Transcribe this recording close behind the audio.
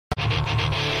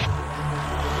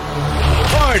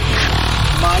Pardon.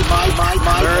 My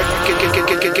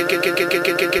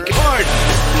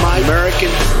American.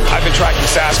 I've been tracking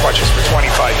Sasquatches for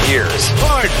 25 years.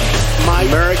 Pardon. My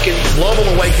American. Global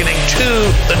awakening to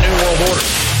the New World Order.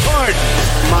 Pardon.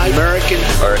 My American.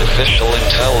 Artificial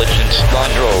intelligence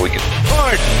android.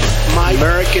 Pardon. My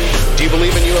American. Do you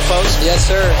believe in UFOs?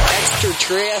 Yes, sir.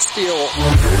 Extraterrestrial.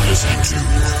 You're listening to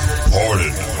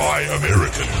Pardon My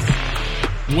American.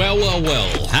 Well.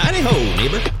 Howdy ho,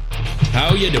 neighbor.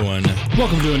 How you doing?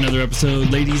 Welcome to another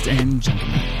episode, ladies and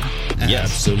gentlemen. Yes.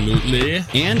 Absolutely.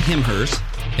 And him, hers.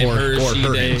 Or her,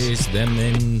 her days, them,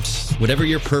 thems. Whatever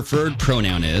your preferred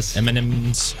pronoun is.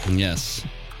 M&M's. Yes.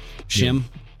 Shim.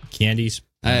 Candies.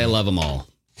 I love them all.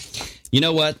 You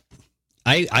know what?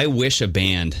 I wish a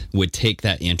band would take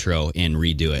that intro and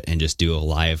redo it and just do a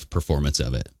live performance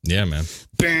of it. Yeah, man.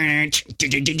 I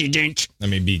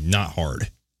mean, be not hard.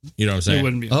 You know what I'm saying? It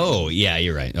wouldn't be. Oh, yeah,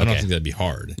 you're right. Okay. I don't think that'd be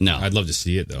hard. No. I'd love to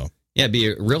see it, though. Yeah, it'd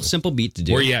be a real simple beat to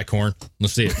do. Where you at, Corn?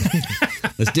 Let's see it.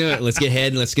 Let's do it. Let's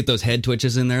get those head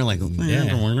twitches in there. Like, Oh, yes,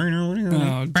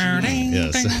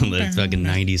 the fucking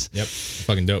 90s. Yep.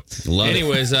 Fucking dope. Love it.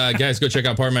 Anyways, guys, go check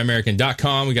out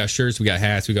pardonmyamerican.com. We got shirts, we got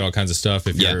hats, we got all kinds of stuff.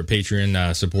 If you're a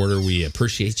Patreon supporter, we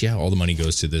appreciate you. All the money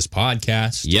goes to this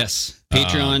podcast. Yes.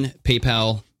 Patreon,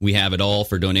 PayPal. We have it all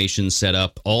for donations set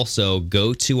up. Also,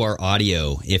 go to our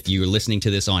audio. If you're listening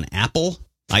to this on Apple,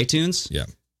 iTunes,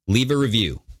 leave a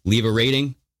review, leave a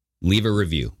rating, leave a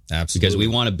review. Absolutely. Because we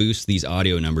want to boost these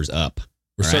audio numbers up.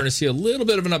 We're starting to see a little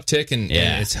bit of an uptick, and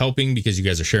it's helping because you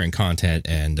guys are sharing content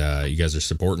and you guys are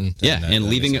supporting. And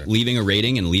leaving a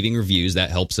rating and leaving reviews,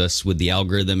 that helps us with the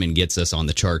algorithm and gets us on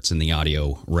the charts in the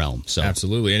audio realm. So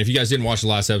absolutely. And if you guys didn't watch the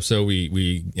last episode,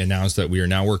 we announced that we are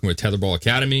now working with Tetherball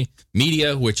Academy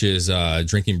Media, which is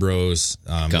Drinking Bros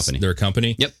company. Their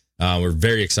company. Yep. We're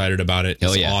very excited about it.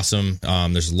 It's awesome.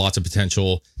 There's lots of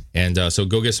potential, and so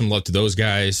go get some love to those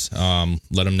guys.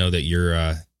 Let them know that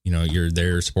you're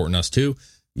there supporting us too.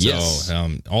 Yes. So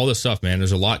all this stuff, man.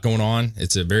 There's a lot going on.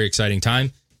 It's a very exciting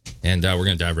time, and we're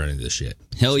gonna dive right into this shit.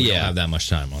 Hell yeah! We don't have that much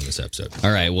time on this episode.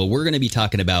 All right. Well, we're gonna be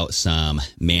talking about some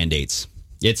mandates.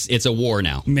 It's a war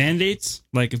now. Mandates?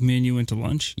 Like if me and you went to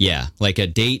lunch? Yeah, like a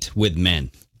date with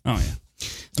men. Oh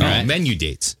yeah. All right. Menu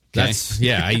dates. Okay. That's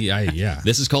yeah.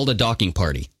 This is called a docking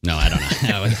party. No, I don't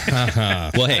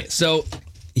know. Well, hey, so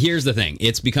here's the thing.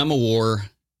 It's become a war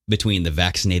between the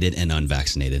vaccinated and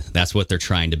unvaccinated. That's what they're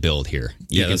trying to build here.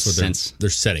 That's what they're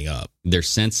setting up. You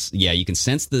can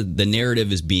sense the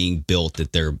narrative is being built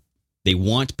that they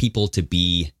want people to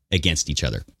be against each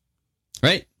other.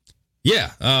 Right? Yeah.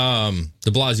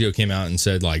 De Blasio came out and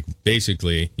said, like,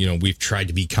 basically, we've tried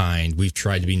to be kind. We've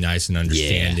tried to be nice and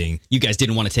understanding. Yeah. You guys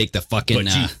didn't want to take the fucking... But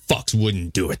you fucks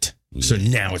wouldn't do it. Yeah. So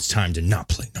now it's time to not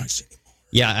play nice anymore.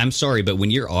 Yeah, I'm sorry, but when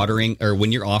you're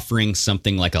offering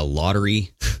something like a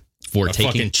lottery for a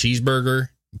fucking cheeseburger,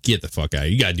 get the fuck out.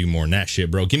 You got to do more than that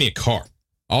shit, bro. Give me a car.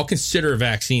 I'll consider a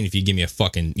vaccine if you give me a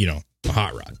fucking, a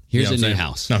hot rod. Here's a new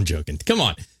house. No, I'm joking. Come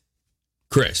on.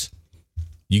 Chris,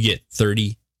 you get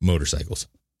 30 motorcycles.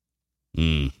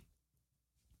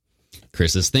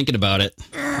 Chris is thinking about it.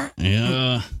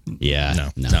 Yeah. No,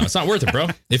 it's not worth it, bro.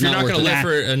 If you're not going to live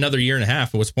for another year and a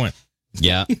half, what's the point?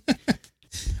 Yeah.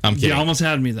 I'm kidding. You almost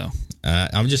had me, though.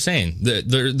 I'm just saying,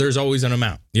 there's always an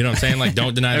amount. You know what I'm saying? Like,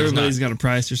 don't deny everybody's got a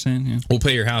price, you're saying? Yeah. We'll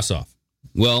pay your house off.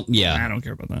 Well, yeah. I don't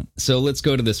care about that. So let's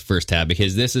go to this first tab,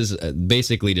 because this is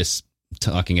basically just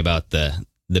talking about the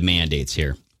mandates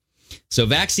here. So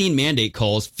vaccine mandate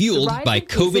calls fueled by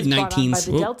COVID-19's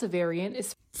Delta variant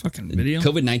is fucking video.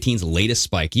 COVID-19's latest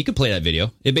spike. You could play that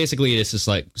video. It basically is just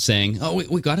like saying, "Oh,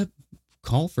 we got to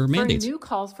call for mandates." New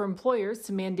calls for employers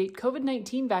to mandate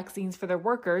COVID-19 vaccines for their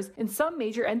workers, and some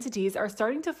major entities are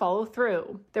starting to follow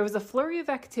through. There was a flurry of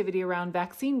activity around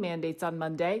vaccine mandates on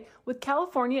Monday, with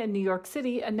California and New York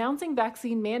City announcing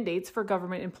vaccine mandates for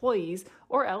government employees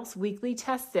or else weekly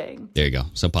testing. There you go.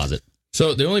 So pause it.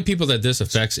 So the only people that this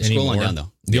affects anymore,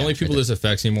 the only people this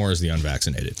affects anymore is the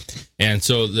unvaccinated. And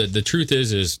so the truth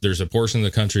is there's a portion of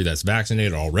the country that's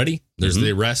vaccinated already. There's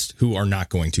the rest who are not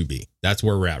going to be. That's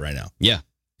where we're at right now. Yeah.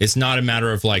 It's not a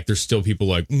matter of like, there's still people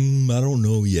like, I don't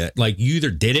know yet. Like, you either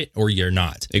did it or you're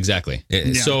not. Exactly.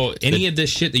 Yeah. So any of this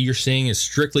shit that you're seeing is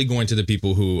strictly going to the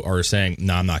people who are saying,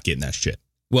 no, I'm not getting that shit.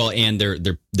 Well, and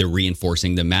they're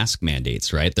reinforcing the mask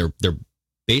mandates, right? They're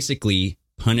basically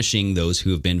punishing those who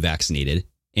have been vaccinated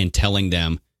and telling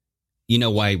them, you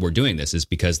know why we're doing this is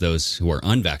because those who are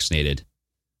unvaccinated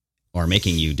are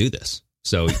making you do this.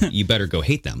 So you better go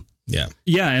hate them. Yeah.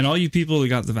 Yeah, and all you people that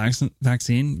got the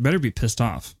vaccine better be pissed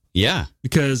off. Yeah.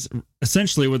 Because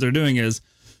essentially what they're doing is,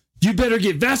 you better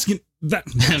get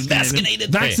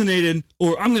vaccinated,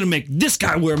 or I'm going to make this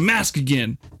guy wear a mask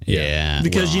again. Yeah.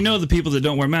 Because the people that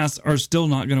don't wear masks are still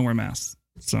not going to wear masks.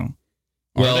 So,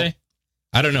 Are they?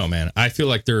 I don't know, man. I feel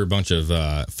like there are a bunch of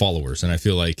followers, and I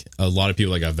feel like a lot of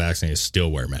people that got vaccinated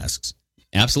still wear masks.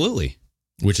 Absolutely.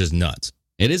 Which is nuts.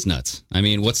 It is nuts. I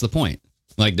mean, what's the point?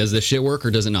 Like, does this shit work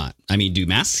or does it not? I mean, do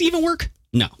masks even work?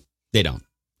 No, they don't.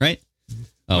 Right?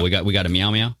 Oh, we got a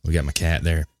meow meow. We got my cat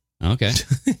there. Okay.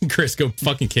 Chris, go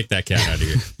fucking kick that cat out of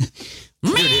here.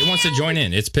 Dude, it wants to join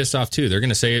in. It's pissed off too. They're going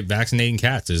to say vaccinating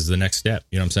cats is the next step.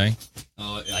 You know what I'm saying?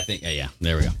 Oh, I think, yeah,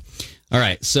 there we go. All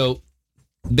right. So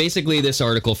basically, this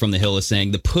article from The Hill is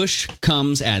saying the push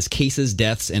comes as cases,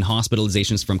 deaths, and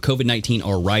hospitalizations from COVID-19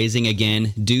 are rising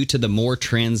again due to the more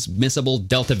transmissible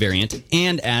Delta variant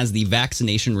and as the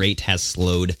vaccination rate has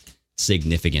slowed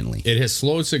significantly. It has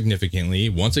slowed significantly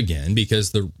once again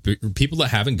because the people that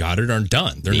haven't got it are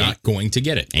done. They're not going to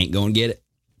get it. Ain't going to get it.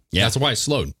 Yeah. That's why it's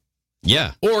slowed.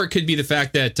 Yeah. Or it could be the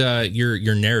fact that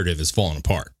your narrative is falling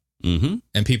apart. Mm-hmm.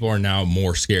 And people are now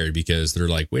more scared because they're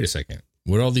like, wait a second.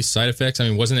 What are all these side effects? I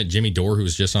mean, wasn't it Jimmy Dore who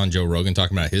was just on Joe Rogan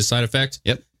talking about his side effects?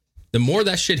 Yep. The more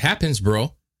that shit happens,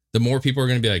 bro, the more people are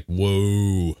going to be like,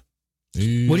 whoa.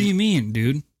 What do you mean,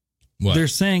 dude? What? They're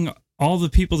saying all the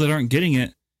people that aren't getting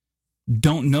it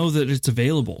don't know that it's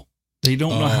available. They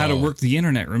don't know how to work the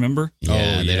internet, remember?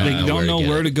 Yeah, they don't know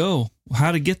where to go,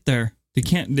 how to get there. They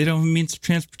don't have means of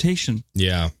transportation.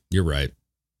 Yeah, you're right.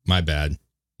 My bad.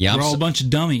 Yeah, we're all a bunch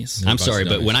of dummies. I'm sorry,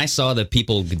 but when I saw the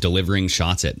people delivering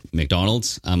shots at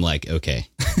McDonald's, I'm like, okay,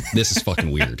 this is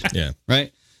fucking weird. Yeah.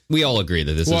 Right? We all agree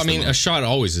that this is. Well, I mean, a shot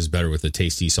always is better with a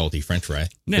tasty, salty French fry.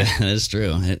 Yeah, that's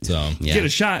true. Get a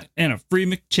shot and a free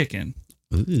McChicken.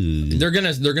 Ooh. They're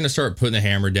gonna start putting the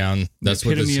hammer down. That's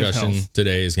what the discussion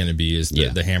today is going to be. Is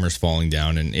the hammer's falling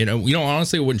down, and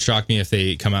honestly, it wouldn't shock me if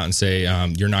they come out and say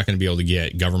you're not going to be able to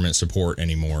get government support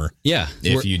anymore. Yeah,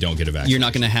 if you don't get a vaccine, you're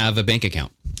not going to have a bank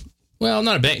account. Well,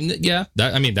 not a bank. Yeah,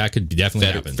 that could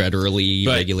definitely happen. Federally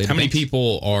regulated. How many banks?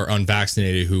 people are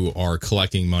unvaccinated who are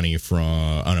collecting money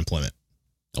from unemployment?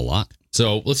 A lot.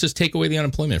 So let's just take away the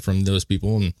unemployment from those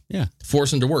people and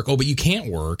force them to work. Oh, but you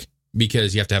can't work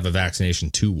because you have to have a vaccination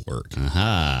to work.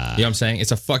 Aha. You know what I'm saying?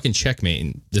 It's a fucking checkmate.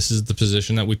 And this is the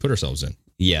position that we put ourselves in.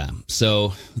 Yeah.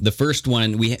 So the first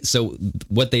one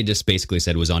what they just basically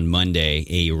said was on Monday,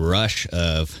 a rush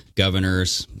of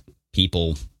governors,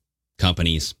 people,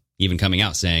 companies, even coming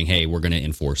out saying, hey, we're going to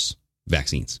enforce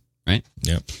vaccines, right?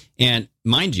 Yeah. And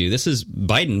mind you, this is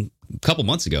Biden a couple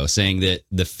months ago saying that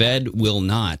the Fed will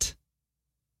not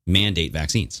mandate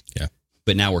vaccines. Yeah.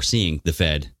 But now we're seeing the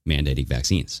Fed mandating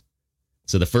vaccines.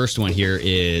 So the first one here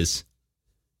is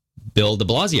Bill de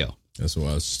Blasio. That's what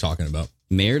I was talking about.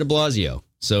 Mayor de Blasio.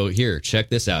 So here, check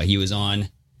this out. He was on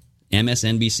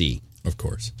MSNBC. Of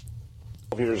course.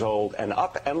 Years old and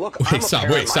up and look. Wait,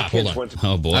 stop. Hold on.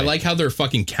 Oh boy. I like how their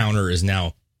fucking counter is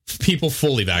now people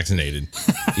fully vaccinated.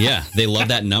 Yeah, they love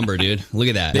that number, dude. Look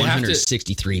at that. They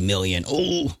 163 million.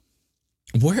 Oh.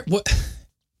 What?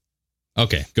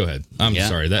 Okay, go ahead. I'm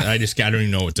sorry. I don't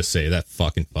even know what to say. That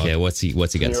fucking fuck. Yeah, what's he got to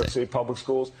say? New York City public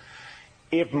schools.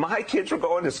 If my kids were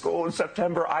going to school in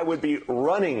September, I would be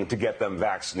running to get them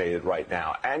vaccinated right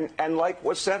now. And like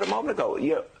was said a moment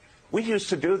ago, we used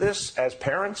to do this as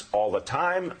parents all the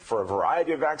time for a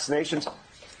variety of vaccinations.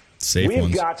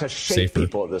 We've got to shake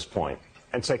people at this point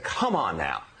and say, come on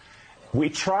now. We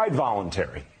tried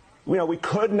voluntary. We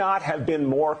could not have been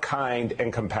more kind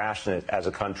and compassionate as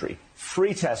a country.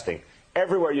 Free testing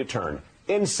everywhere you turn,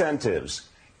 incentives,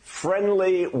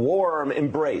 friendly, warm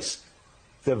embrace.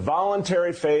 The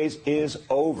voluntary phase is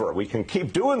over. We can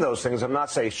keep doing those things. I'm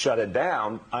not saying shut it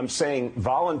down. I'm saying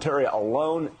voluntary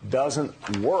alone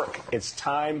doesn't work. It's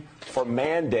time for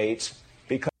mandates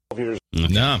because of years.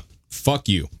 Nah, fuck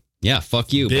you. Yeah,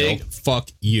 fuck you, Big Bill. fuck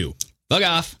you. Fuck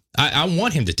off. I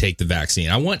want him to take the vaccine.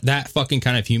 I want that fucking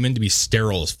kind of human to be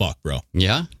sterile as fuck, bro.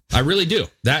 Yeah? I really do.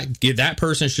 That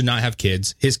person should not have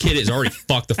kids. His kid is already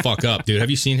fucked the fuck up, dude. Have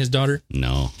you seen his daughter?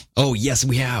 No. Oh, yes,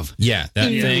 we have. Yeah,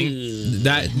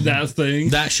 that thing.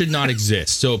 That should not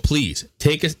exist. So please,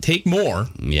 take more.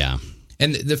 Yeah.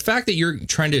 And the fact that you're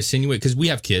trying to insinuate, because we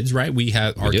have kids, right?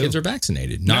 Our kids are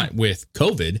vaccinated, not with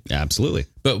COVID. Absolutely.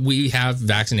 But we have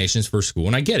vaccinations for school,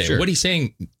 and I get it. Sure. What he's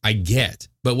saying, I get.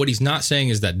 But what he's not saying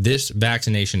is that this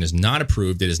vaccination is not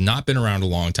approved. It has not been around a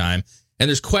long time, and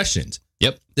there's questions.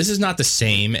 Yep. This is not the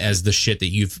same as the shit that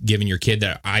you've given your kid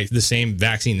the same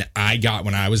vaccine that I got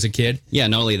when I was a kid. Yeah,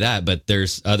 not only that, but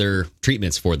there's other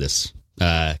treatments for this.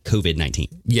 COVID-19.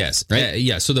 Yes. Right?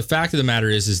 Yeah. So the fact of the matter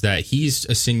is that he's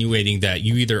insinuating that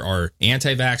you either are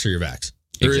anti-vax or you're vax.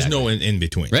 There is no in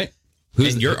between. Right.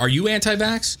 Are you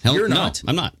anti-vax? Hell, You're no, not.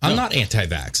 I'm not. I'm No. not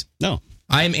anti-vax. No.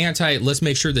 I am anti, let's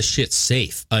make sure the shit's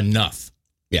safe enough.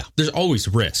 Yeah. There's always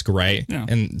risk, right? Yeah.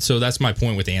 And so that's my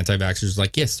point with the anti-vaxxers.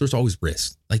 Like, yes, there's always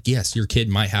risk. Like, yes, your kid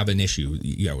might have an issue.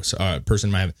 A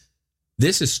person might have.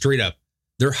 This is straight up,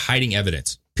 they're hiding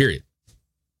evidence, period.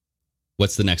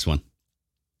 What's the next one?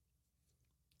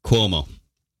 Cuomo.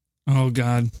 Oh,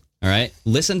 God. All right.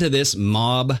 Listen to this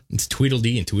mob. It's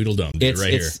Tweedledee and Tweedledum, dude, It's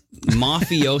here.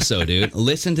 mafioso, dude.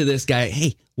 Listen to this guy.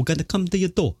 Hey, we're going to come to your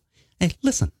door. Hey,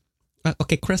 listen.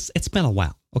 Okay, Chris, it's been a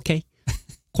while, okay?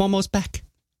 Cuomo's back.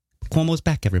 Cuomo's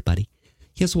back, everybody.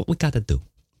 Here's what we got to do.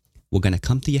 We're going to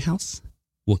come to your house.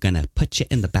 We're going to put you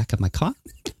in the back of my car.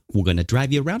 We're going to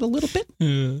drive you around a little bit.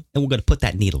 And we're going to put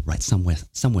that needle right somewhere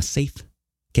safe.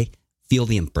 Okay? Feel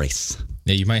the embrace.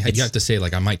 Yeah, you have to say,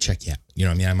 like, I might check you out. You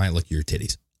know what I mean? I might look at your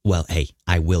titties. Well, hey,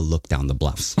 I will look down the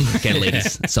blouse. Okay,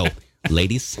 ladies? So,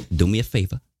 ladies, do me a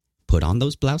favor. Put on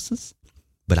those blouses,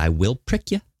 but I will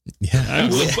prick you. Yeah,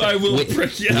 I will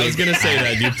prick you. I was going to say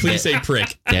that, dude. Please say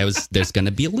prick. There's going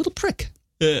to be a little prick.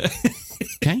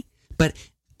 Okay? But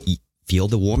feel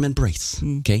the warm embrace.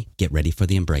 Okay? Get ready for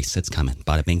the embrace. It's coming.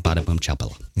 Bada bing, bada boom, chow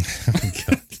bella.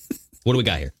 What do we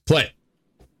got here? Play it.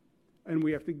 And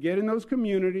we have to get in those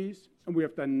communities, and we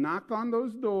have to knock on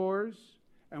those doors,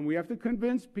 and we have to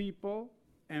convince people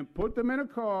and put them in a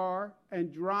car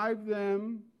and drive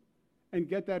them and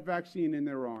get that vaccine in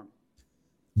their arm.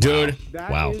 Dude,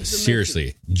 Wow.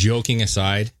 Seriously, joking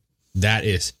aside, that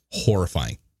is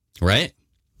horrifying. Right?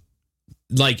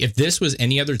 Like, if this was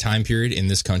any other time period in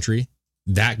this country,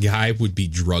 that guy would be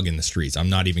drug in the streets. I'm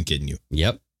not even kidding you.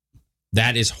 Yep.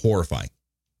 That is horrifying.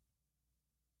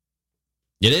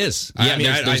 It is. Yeah, I mean,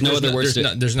 there's no other words.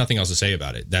 There's nothing else to say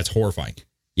about it. That's horrifying.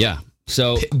 Yeah.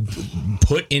 So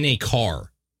put in a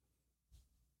car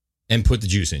and put the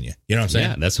juice in you. You know what I'm saying?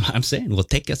 Yeah, that's what I'm saying. We'll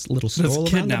take us a little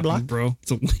stroll around the block, bro.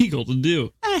 It's illegal to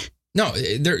do. No,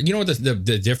 you know what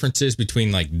the difference is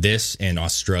between like this and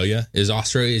Australia is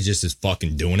Australia is just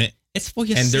fucking doing it. It's for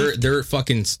your and safety. they're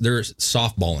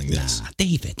softballing this. Nah,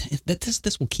 David,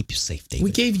 this will keep you safe, David.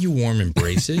 We gave you warm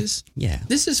embraces. Yeah.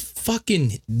 This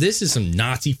is some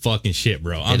Nazi fucking shit,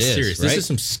 bro. I'm serious. Right? This is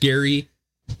some scary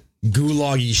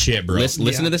gulaggy shit, bro.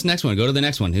 Listen to this next one. Go to the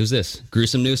next one. Who's this?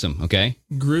 Gruesome Newsom, okay?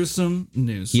 Gruesome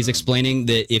Newsom. He's explaining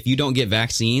that if you don't get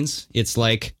vaccines, it's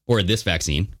like, or this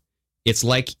vaccine, it's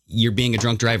like you're being a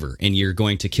drunk driver and you're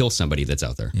going to kill somebody that's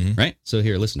out there, right? So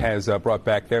here, listen. Has brought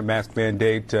back their mask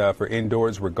mandate for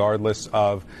indoors regardless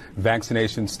of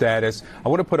vaccination status. I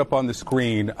want to put up on the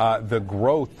screen the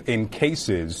growth in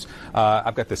cases.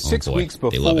 I've got the 6 weeks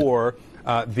before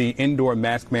the indoor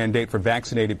mask mandate for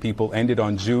vaccinated people ended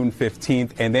on June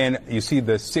 15th. And then you see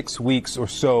the 6 weeks or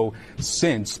so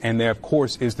since. And there, of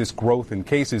course, is this growth in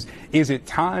cases. Is it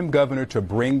time, Governor, to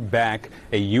bring back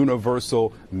a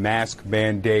universal mask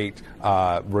mandate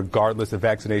regardless of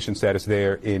vaccination status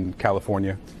there in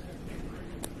California?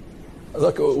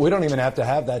 Look, we don't even have to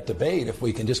have that debate if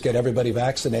we can just get everybody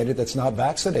vaccinated that's not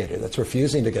vaccinated, that's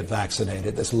refusing to get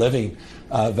vaccinated, that's living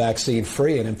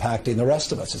vaccine-free and impacting the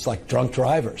rest of us. It's like drunk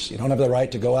drivers. You don't have the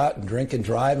right to go out and drink and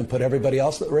drive and put everybody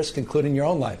else at risk, including your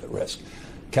own life at risk.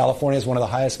 California is one of the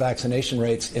highest vaccination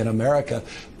rates in America,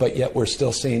 but yet we're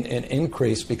still seeing an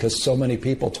increase because so many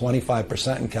people,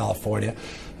 25% in California,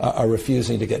 are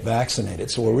refusing to get vaccinated.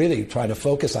 So we're really trying to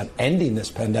focus on ending this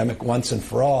pandemic once and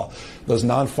for all. Those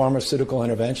non-pharmaceutical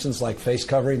interventions like face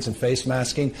coverings and face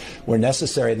masking were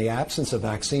necessary in the absence of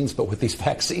vaccines, but with these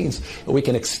vaccines, we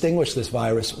can extinguish this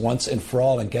virus once and for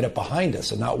all and get it behind us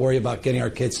and not worry about getting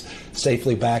our kids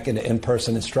safely back into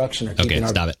in-person instruction or keeping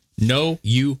stop it. No,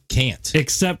 you can't.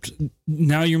 Except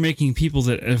now you're making people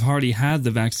that have already had the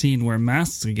vaccine wear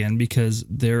masks again because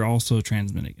they're also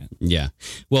transmitting it. Yeah.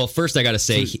 Well, first I got to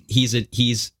say he's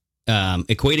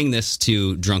equating this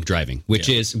to drunk driving, which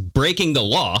is breaking the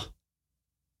law.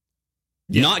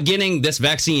 Yeah. Not getting this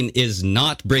vaccine is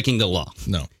not breaking the law.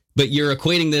 No. But you're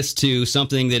equating this to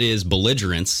something that is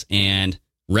belligerence and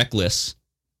reckless,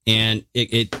 and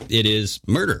it is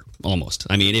murder almost.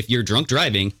 I mean, if you're drunk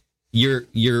driving, you're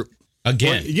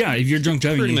again. Well, yeah, if you're drunk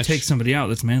driving and you take somebody out,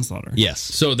 that's manslaughter. Yes.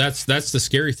 So that's the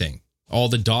scary thing. All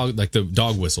the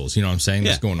dog whistles, you know what I'm saying?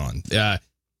 That's going on.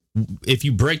 If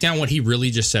you break down what he really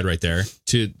just said right there,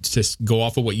 to go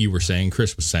off of what you were saying,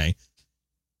 Chris was saying,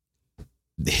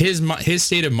 his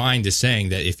state of mind is saying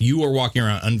that if you are walking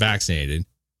around unvaccinated,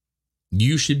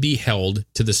 you should be held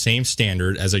to the same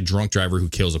standard as a drunk driver who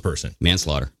kills a person.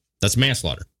 Manslaughter. That's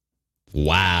manslaughter.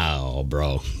 Wow,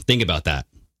 bro. Think about that.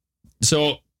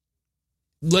 So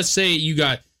let's say you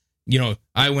got,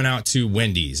 I went out to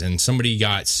Wendy's and somebody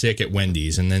got sick at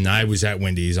Wendy's and then I was at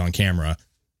Wendy's on camera,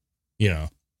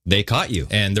 They caught you.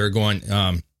 And they're going,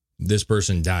 this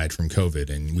person died from COVID,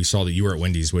 and we saw that you were at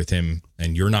Wendy's with him,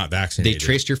 and you're not vaccinated. They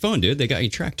traced your phone, dude. They got you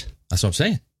tracked. That's what I'm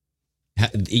saying.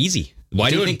 Easy. Why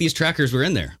do you think these trackers were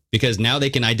in there? Because now they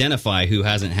can identify who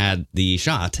hasn't had the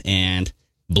shot and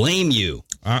blame you.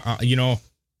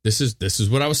 This is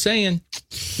what I was saying.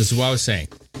 This is what I was saying.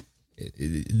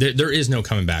 There is no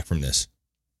coming back from this.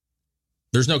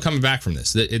 There's no coming back from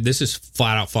this. This is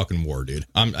flat out fucking war, dude.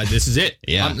 This is it.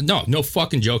 Yeah. No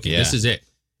fucking joking. Yeah. This is it.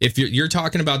 If you're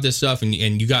talking about this stuff and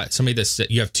you got somebody that's,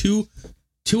 you have two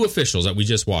officials that we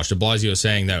just watched, de Blasio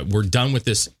saying that we're done with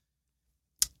this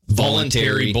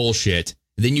voluntary bullshit.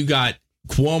 Then you got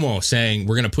Cuomo saying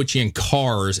we're going to put you in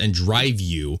cars and drive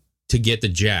you to get the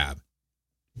jab.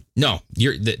 No,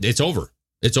 it's over.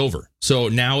 It's over. So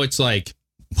now it's like,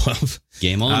 well,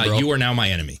 game on, bro. You are now my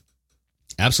enemy.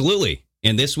 Absolutely.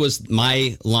 And this was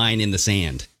my line in the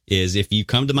sand, is if you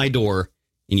come to my door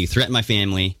and you threaten my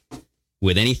family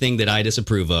with anything that I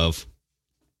disapprove of,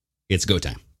 it's go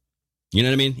time. You know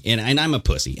what I mean? And I'm a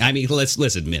pussy. I mean, let's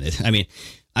admit it. I mean,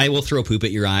 I will throw poop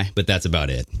at your eye, but that's about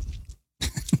it.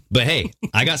 But hey,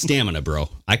 I got stamina, bro.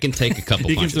 I can take a couple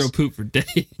punches. You can throw poop for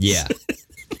days. Yeah.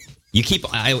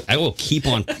 I will keep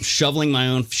on shoveling my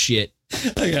own shit.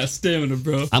 I got stamina,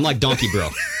 bro. I'm like Donkey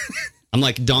Bro.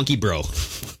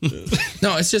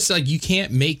 No, it's just like you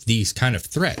can't make these kind of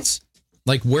threats.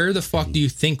 Like, where the fuck do you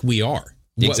think we are?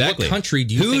 Exactly. What country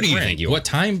do you think we're in? What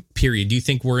time period do you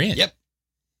think we're in? Yep.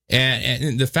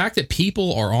 And the fact that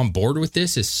people are on board with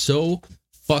this is so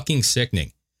fucking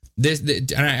sickening.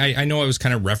 I know I was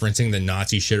kind of referencing the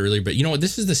Nazi shit earlier, but you know what?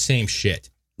 This is the same shit.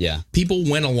 Yeah. People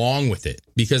went along with it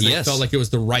because they felt like it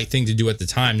was the right thing to do at the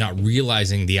time, not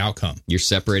realizing the outcome. You're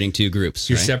separating two groups.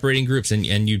 You're separating groups, and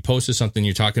you posted something.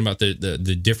 You're talking about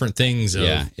the different things.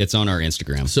 Yeah, it's on our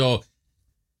Instagram. So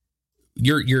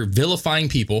you're vilifying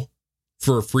people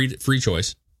for free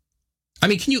choice. I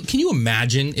mean, can you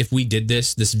imagine if we did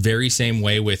this very same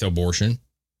way with abortion?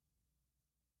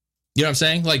 You know what I'm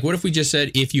saying? Like, what if we just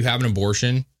said, if you have an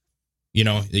abortion,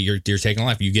 you're taking a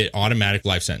life, you get automatic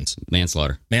life sentence.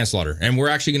 Manslaughter. And we're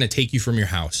actually going to take you from your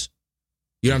house.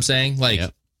 You know what I'm saying? Like,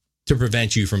 to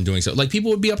prevent you from doing so. Like,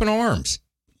 people would be up in arms.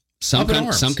 Some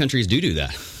countries do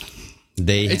that.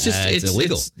 It's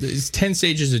illegal. It's 10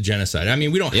 stages of genocide. I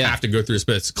mean, we don't have to go through this,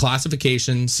 but it's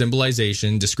classification,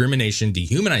 symbolization, discrimination,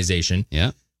 dehumanization,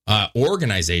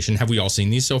 organization. Have we all seen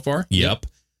these so far? Yep.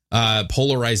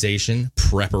 Polarization,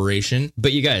 preparation.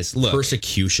 But you guys, look.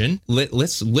 Persecution.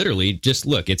 Let's literally just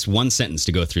look. It's one sentence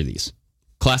to go through these.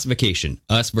 Classification,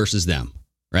 us versus them,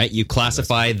 right? You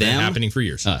classify them. Been happening for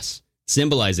years. Us.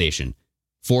 Symbolization,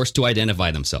 forced to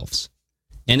identify themselves.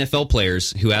 NFL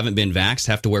players who haven't been vaxxed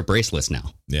have to wear bracelets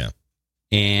now. Yeah.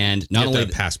 And not only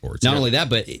passports. Not only that,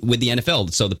 but with the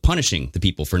NFL, so the punishing the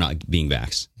people for not being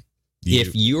vaxxed.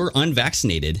 If you're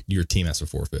unvaccinated, your team has to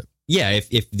forfeit. Yeah,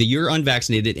 if you're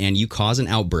unvaccinated and you cause an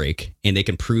outbreak and they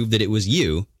can prove that it was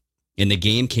you and the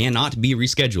game cannot be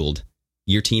rescheduled,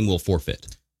 your team will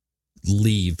forfeit.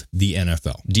 Leave the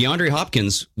NFL. DeAndre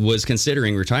Hopkins was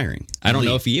considering retiring. I don't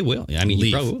know if he will. I mean,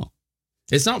 he probably will.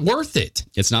 It's not worth it.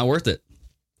 It's not worth it.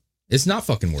 It's not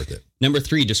fucking worth it. Number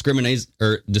 3,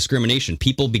 discrimination.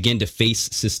 People begin to face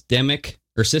systematic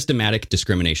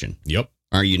discrimination. Yep.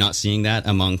 Are you not seeing that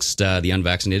amongst the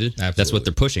unvaccinated? Absolutely. That's what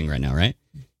they're pushing right now, right?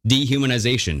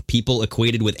 Dehumanization. People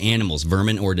equated with animals,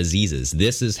 vermin, or diseases.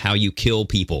 This is how you kill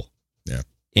people. Yeah.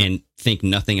 And think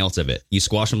nothing else of it. You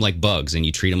squash them like bugs and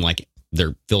you treat them like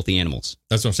they're filthy animals.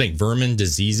 That's what I'm saying. Vermin,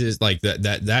 diseases, like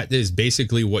that is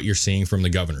basically what you're seeing from the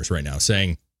governors right now,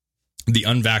 saying the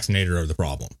unvaccinated are the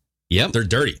problem. Yep. They're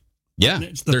dirty. Yeah.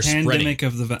 It's the pandemic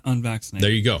of the unvaccinated.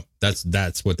 There you go.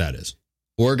 That's what that is.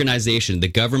 Organization. The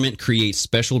government creates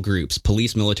special groups,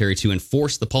 police, military, to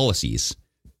enforce the policies.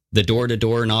 The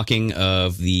door-to-door knocking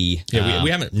of the... Yeah,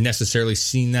 we haven't necessarily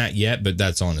seen that yet, but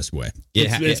that's on its way.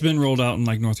 It's been rolled out in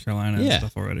like North Carolina and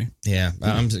stuff already. Yeah,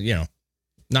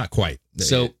 not quite.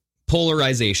 So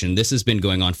polarization. This has been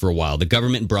going on for a while. The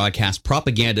government broadcasts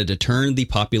propaganda to turn the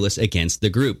populace against the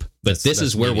group. But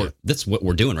that's what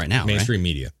we're doing right now. Mainstream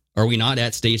media. Are we not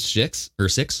at stage 6 or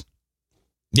 6?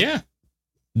 Yeah.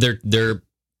 They're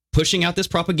pushing out this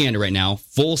propaganda right now,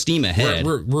 full steam ahead.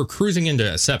 We're cruising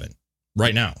into 7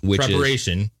 right now.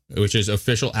 Preparation, which is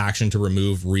official action to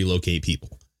relocate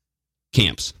people.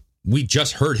 Camps. We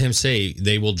just heard him say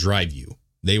they will drive you.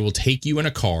 They will take you in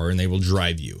a car and they will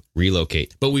drive you.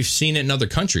 Relocate. But we've seen it in other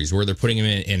countries where they're putting them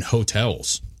in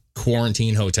hotels,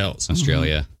 quarantine hotels.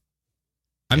 Australia.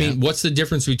 I mean, what's the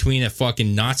difference between a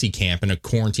fucking Nazi camp and a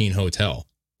quarantine hotel?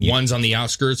 Yeah. One's on the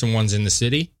outskirts and one's in the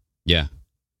city? Yeah.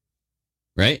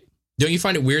 Right? Don't you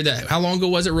find it weird that, how long ago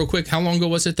was it, real quick? How long ago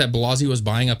was it that Blasio was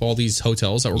buying up all these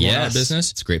hotels that were going out of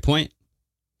business? It's a great point.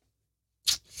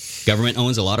 Government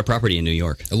owns a lot of property in New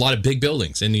York. A lot of big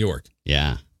buildings in New York.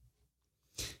 Yeah.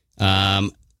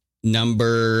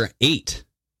 Number 8,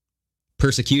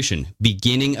 persecution,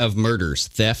 beginning of murders,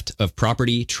 theft of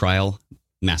property, trial,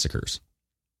 massacres.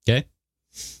 Okay.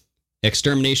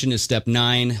 Extermination is step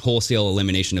 9, wholesale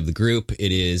elimination of the group.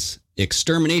 It is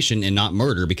extermination and not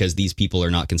murder because these people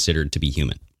are not considered to be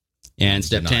human. And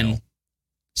step 10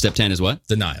 is what?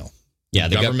 Denial. Yeah,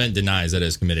 the government denies that it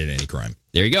has committed any crime.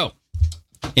 There you go.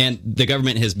 And the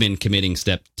government has been committing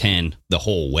step 10 the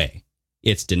whole way.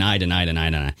 It's deny,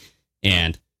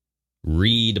 and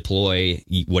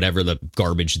redeploy whatever the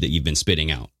garbage that you've been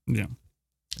spitting out. Yeah.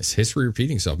 It's history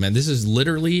repeating itself, man. This is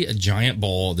literally a giant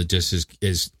ball that just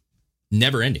is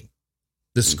never ending.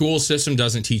 The school system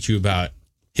doesn't teach you about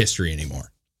history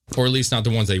anymore, or at least not the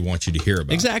ones they want you to hear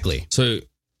about. Exactly. So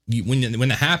when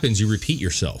that happens, you repeat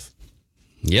yourself.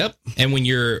 Yep. And when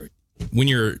you're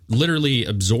literally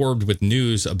absorbed with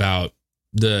news about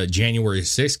the January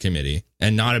 6th committee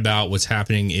and not about what's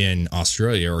happening in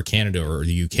Australia or Canada or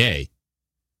the UK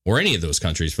or any of those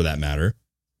countries for that matter,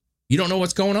 you don't know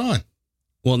what's going on.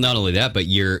 Well, not only that, but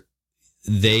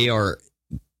they are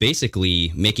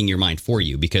basically making your mind for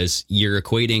you because you're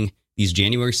equating these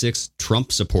January 6th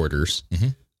Trump supporters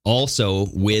also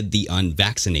with the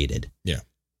unvaccinated. Yeah.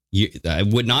 I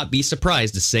would not be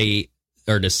surprised to see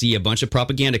a bunch of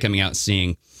propaganda coming out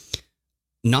saying,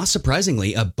 not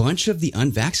surprisingly, a bunch of the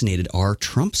unvaccinated are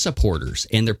Trump supporters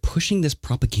and they're pushing this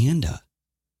propaganda.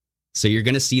 So you're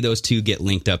going to see those two get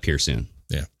linked up here soon.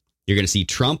 Yeah. You're going to see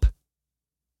Trump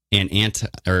and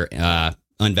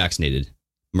unvaccinated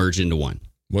merge into one.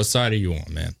 What side are you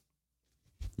on, man?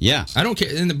 Yeah. I don't care.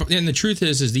 And the truth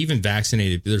is even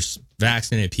there's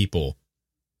vaccinated people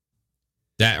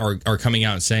that are coming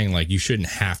out and saying, like, you shouldn't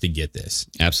have to get this.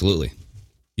 Absolutely.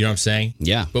 You know what I'm saying?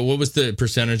 Yeah. But what was the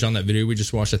percentage on that video we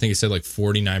just watched? I think it said like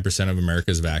 49% of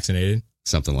America is vaccinated.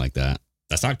 Something like that.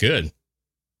 That's not good.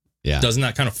 Yeah. Doesn't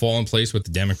that kind of fall in place with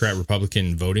the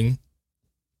Democrat-Republican voting?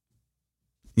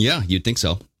 Yeah, you'd think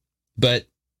so. But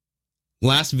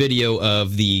last video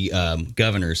of the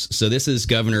governors. So this is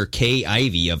Governor Kay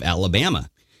Ivey of Alabama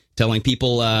telling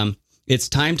people it's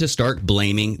time to start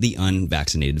blaming the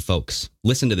unvaccinated folks.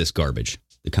 Listen to this garbage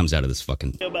that comes out of this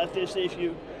fucking... About this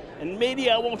issue. And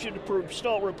media, I want you to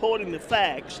start reporting the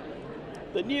facts.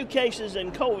 The new cases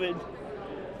in COVID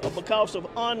are because of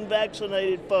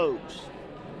unvaccinated folks.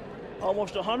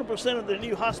 Almost 100% of the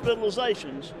new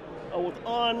hospitalizations are with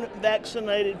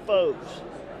unvaccinated folks.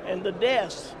 And the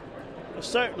deaths are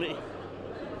certainly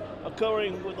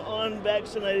occurring with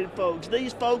unvaccinated folks.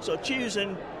 These folks are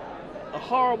choosing a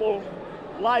horrible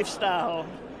lifestyle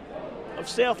of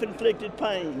self-inflicted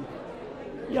pain.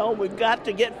 Y'all, we've got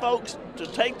to get folks to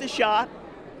take the shot.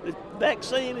 The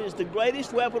vaccine is the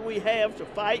greatest weapon we have to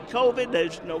fight COVID.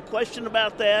 There's no question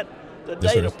about that. The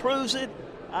data proves it.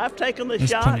 I've taken the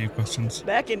shot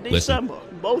back in December,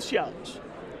 both shots.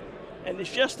 And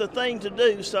it's just the thing to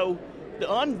do. So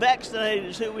the unvaccinated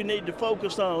is who we need to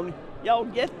focus on. Y'all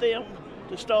get them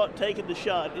to start taking the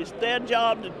shot. It's their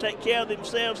job to take care of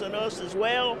themselves and us as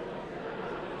well.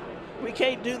 We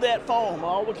can't do that for them.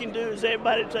 All we can do is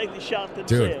everybody take the shot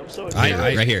themselves. So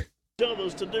right here.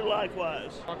 Others to do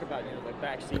likewise. Talk about the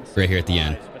vaccine right here at the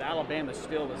end. But Alabama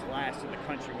still is last in the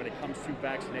country when it comes to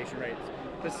vaccination rates.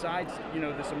 Besides,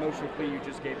 this emotional plea you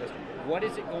just gave us, what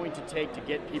is it going to take to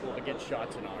get people to get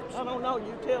shots in arms? I don't know.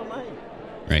 You tell me.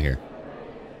 Right here.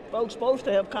 Folks supposed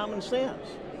to have common sense.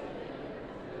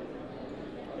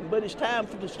 But it's time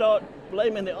to start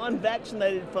blaming the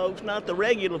unvaccinated folks, not the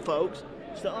regular folks.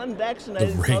 It's the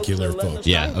unvaccinated folks.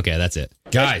 Yeah, okay, that's it.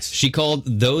 Guys. She called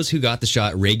those who got the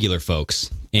shot regular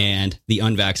folks and the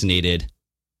unvaccinated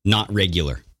not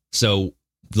regular. So,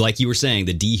 like you were saying,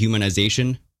 the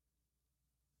dehumanization,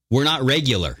 we're not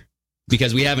regular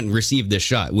because we haven't received this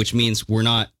shot, which means we're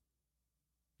not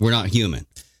human.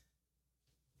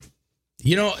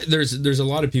 There's a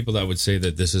lot of people that would say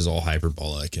that this is all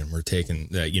hyperbolic and we're taking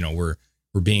that,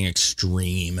 we're being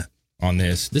extreme on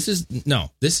this. This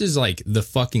is like the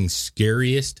fucking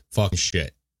scariest fucking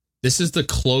shit. This is the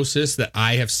closest that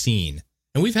I have seen.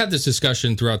 And we've had this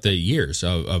discussion throughout the years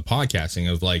of podcasting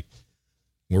of like,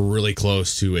 we're really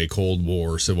close to a Cold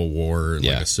War, Civil War,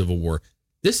 like a Civil War.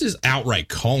 This is outright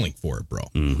calling for it, bro.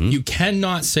 Mm-hmm. You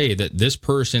cannot say that this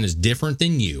person is different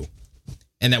than you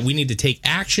and that we need to take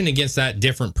action against that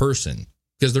different person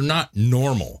because they're not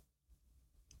normal.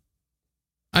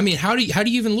 I mean, how do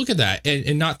you even look at that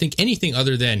and not think anything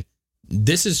other than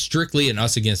this is strictly an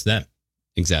us against them?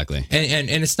 Exactly. And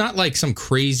it's not like some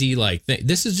crazy like thing.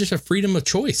 This is just a freedom of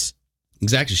choice.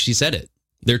 Exactly. She said it.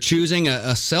 They're choosing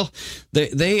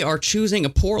they are choosing a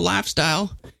poor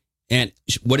lifestyle. And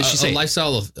what did she say? A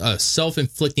lifestyle of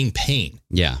self-inflicting pain.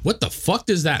 Yeah. What the fuck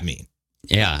does that mean?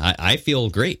 Yeah, I feel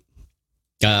great.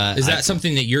 Is that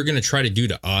something that you're going to try to do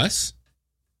to us?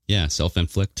 Yeah,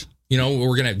 self-inflict. You know,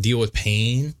 we're going to deal with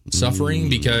pain, suffering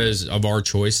because of our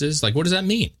choices. Like, what does that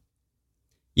mean?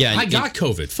 Yeah, I got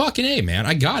COVID. Fucking A, man.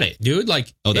 I got it, dude.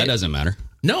 Like, that doesn't matter.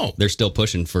 No. They're still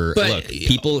pushing for, look,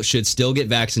 people should still get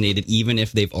vaccinated even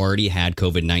if they've already had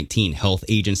COVID-19. Health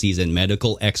agencies and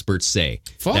medical experts say.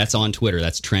 Fuck. That's on Twitter.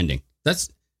 That's trending.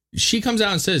 She comes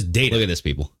out and says data. Look at this,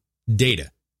 people.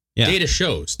 Data. Yeah. Data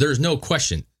shows. There's no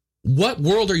question. What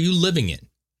world are you living in?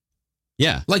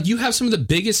 Yeah. Like, you have some of the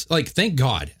biggest, like, thank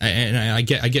God. And I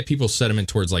get people's sentiment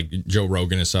towards, like, Joe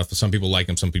Rogan and stuff. Some people like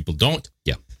him, some people don't.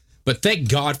 Yeah. But thank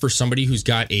God for somebody who's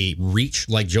got a reach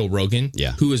like Joe Rogan,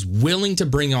 who is willing to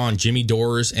bring on Jimmy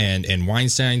Dores and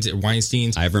Weinstein's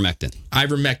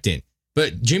ivermectin.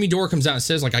 But Jimmy Dore comes out and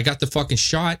says, like, I got the fucking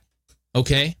shot.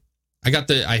 Okay.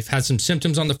 I've had some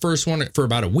symptoms on the first one for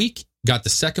about a week. Got the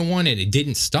second one and it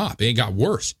didn't stop. It got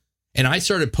worse. And I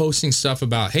started posting stuff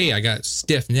about, hey, I got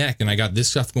stiff neck and I got this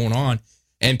stuff going on.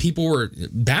 And people were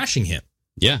bashing him.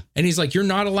 Yeah. And he's like, you're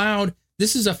not allowed.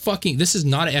 This is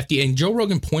not an FDA. And Joe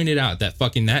Rogan pointed out that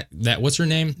fucking that what's her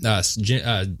name?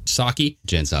 Psaki.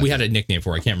 Jen Psaki. We had a nickname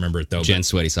for her. I can't remember it though. Jen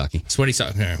Sweaty Psaki. Sweaty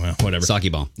Psaki. Well, whatever.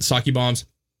 Psaki bomb. Psaki bombs.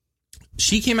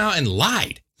 She came out and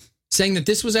lied, saying that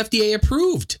this was FDA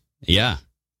approved. Yeah.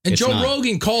 And Joe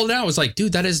Rogan called it out. Was like,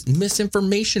 dude, that is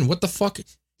misinformation. What the fuck?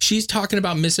 She's talking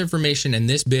about misinformation, and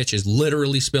this bitch is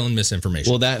literally spilling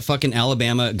misinformation. Well, that fucking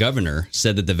Alabama governor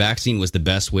said that the vaccine was the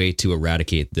best way to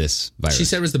eradicate this virus. She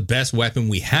said it was the best weapon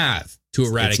we have to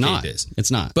eradicate this. It's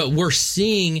not. But we're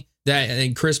seeing that,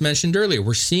 and Chris mentioned earlier,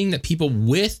 we're seeing that people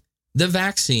with the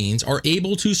vaccines are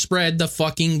able to spread the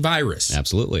fucking virus.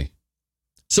 Absolutely.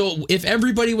 So if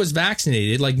everybody was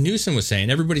vaccinated, like Newsom was saying,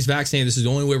 everybody's vaccinated, this is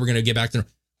the only way we're going to get back to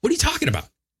normal. What are you talking about?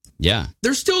 Yeah.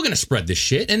 They're still going to spread this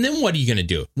shit. And then what are you going to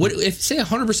do? What if, say,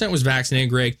 100% was vaccinated,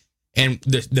 Greg, and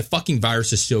the fucking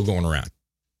virus is still going around?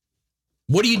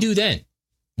 What do you do then?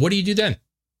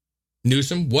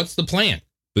 Newsom, what's the plan?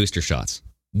 Booster shots.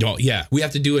 Oh, yeah, we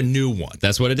have to do a new one.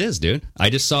 That's what it is, dude. I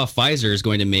just saw Pfizer is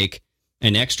going to make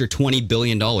an extra $20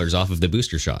 billion off of the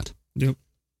booster shot. Yep.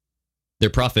 Their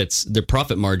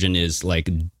profit margin is like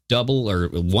double or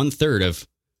 1/3 of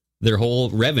their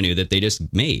whole revenue that they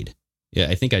just made. Yeah,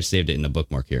 I think I saved it in the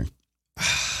bookmark here.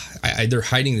 They're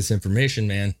hiding this information,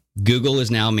 man. Google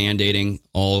is now mandating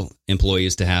all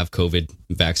employees to have COVID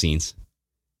vaccines.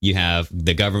 You have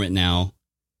the government now.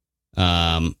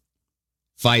 Pfizer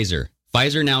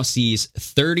now sees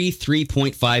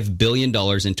 $33.5 billion in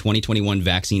 2021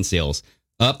 vaccine sales,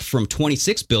 up from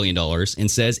 $26 billion,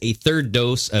 and says a third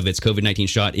dose of its COVID-19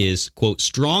 shot is, quote,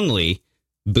 strongly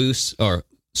boost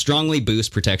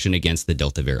protection against the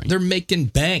Delta variant. They're making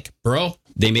bank, bro.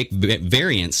 They make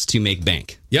variants to make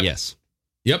bank. Yep. Yes.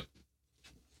 Yep.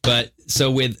 But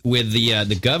so with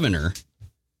the governor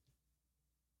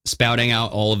spouting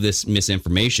out all of this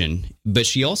misinformation, but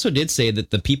she also did say that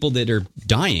the people that are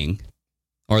dying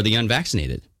are the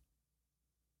unvaccinated.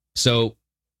 So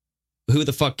who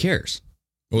the fuck cares?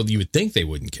 Well, you would think they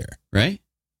wouldn't care, right?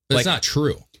 But it's not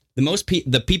true.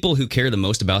 The people who care the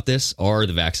most about this are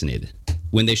the vaccinated,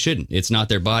 when they shouldn't. It's not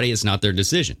their body. It's not their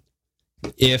decision.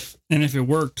 If it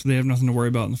worked, they have nothing to worry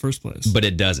about in the first place. But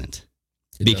it doesn't.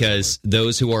 Because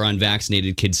those who are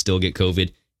unvaccinated could still get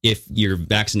COVID. If you're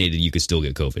vaccinated, you could still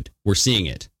get COVID. We're seeing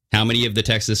it. How many of the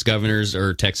Texas governors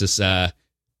or Texas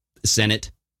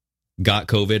Senate got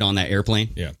COVID on that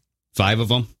airplane? Yeah. 5 of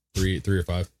them? 3 or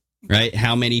 5. Right?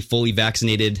 How many fully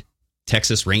vaccinated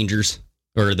Texas Rangers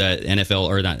or the NFL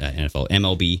or not NFL,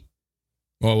 MLB?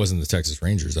 Well, it wasn't the Texas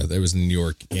Rangers. It was the New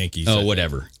York Yankees. Oh,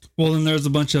 whatever. Well, then there's a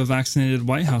bunch of vaccinated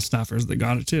White House staffers that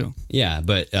got it too. Yeah,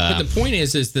 but the point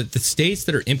is that the states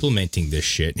that are implementing this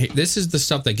shit, this is the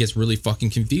stuff that gets really fucking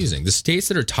confusing. The states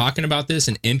that are talking about this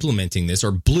and implementing this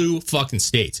are blue fucking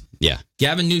states. Yeah.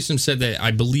 Gavin Newsom said that I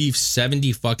believe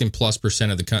 70 fucking plus %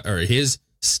 of his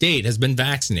state has been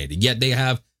vaccinated. Yet they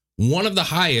have one of the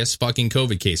highest fucking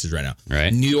COVID cases right now.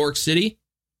 Right. New York City,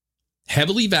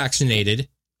 heavily vaccinated,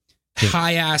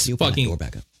 high ass fucking door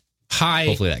back up. High.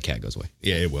 Hopefully that cat goes away.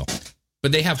 Yeah, it will.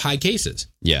 But they have high cases.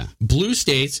 Yeah. Blue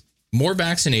states, more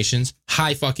vaccinations,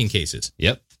 high fucking cases.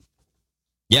 Yep.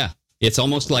 Yeah. It's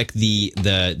almost like the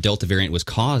Delta variant was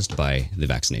caused by the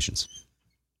vaccinations.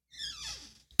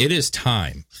 It is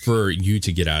time for you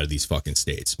to get out of these fucking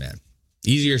states, man.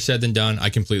 Easier said than done. I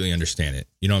completely understand it.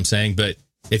 You know what I'm saying? But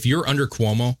If you're under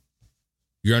Cuomo,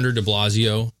 you're under de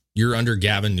Blasio, you're under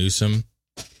Gavin Newsom.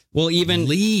 Well, even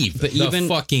leave. But even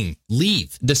fucking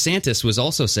leave. DeSantis was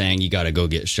also saying you got to go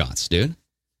get shots, dude.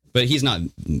 But he's not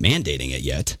mandating it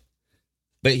yet.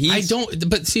 But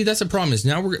But see, that's the problem. Is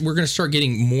now we're going to start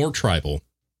getting more tribal.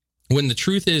 When the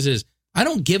truth is I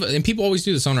don't give and people always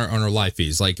do this on our live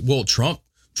feeds. Like, well, Trump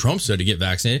said to get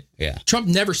vaccinated. Yeah. Trump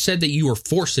never said that you were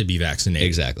forced to be vaccinated.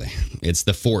 Exactly. It's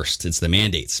the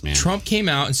mandates, man. Trump came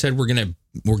out and said we're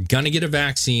gonna get a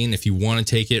vaccine. If you want to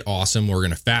take it, awesome. We're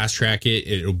gonna fast track it.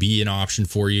 It'll be an option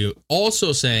for you.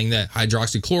 Also saying that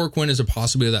hydroxychloroquine is a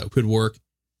possibility that could work.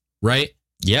 Right?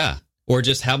 Yeah. Or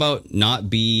just how about not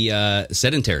be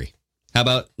sedentary? How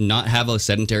about not have a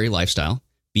sedentary lifestyle?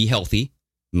 Be healthy.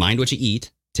 Mind what you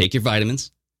eat. Take your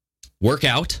vitamins. Work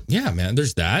out. Yeah, man.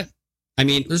 There's that. I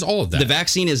mean, there's all of that. The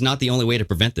vaccine is not the only way to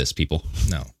prevent this, people.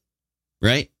 No.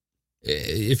 Right?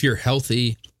 If you're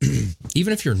healthy,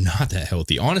 even if you're not that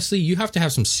healthy, honestly, you have to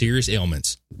have some serious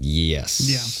ailments.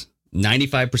 Yes. Yeah.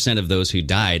 95% of those who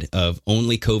died of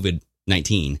only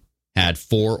COVID-19 had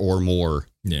 4 or more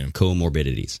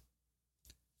comorbidities.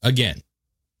 Again,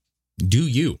 do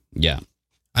you? Yeah.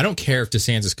 I don't care if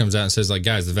DeSantis comes out and says, like,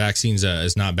 guys, the vaccine's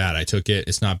is not bad. I took it.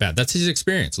 It's not bad. That's his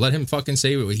experience. Let him fucking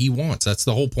say what he wants. That's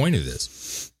the whole point of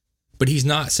this. But he's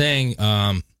not saying,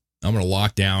 I'm going to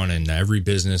lock down and every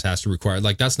business has to require.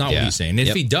 Like, that's not what he's saying. And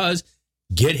if he does,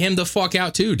 get him the fuck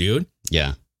out too, dude.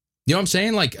 Yeah. You know what I'm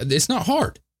saying? Like, it's not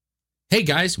hard. Hey,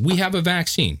 guys, we have a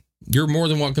vaccine. You're more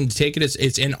than welcome to take it.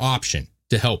 It's an option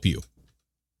to help you.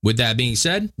 With that being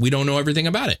said, we don't know everything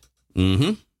about it.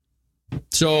 Mm-hmm.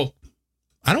 So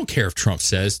I don't care if Trump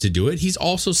says to do it. He's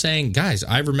also saying, guys,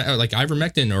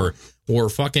 ivermectin or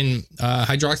fucking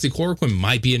hydroxychloroquine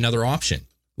might be another option.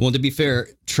 Well, to be fair,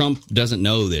 Trump doesn't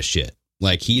know this shit.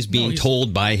 Like, he's being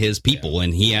told by his people,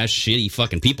 and he has shitty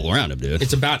fucking people around him, dude.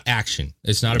 It's about action.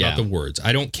 It's not about the words.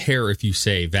 I don't care if you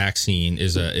say vaccine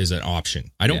is an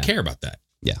option. I don't care about that.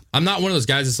 Yeah. I'm not one of those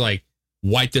guys that's like,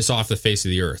 wipe this off the face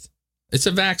of the earth. It's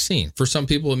a vaccine. For some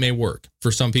people, it may work.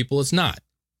 For some people, it's not.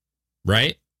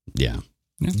 Right? Yeah.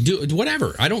 Do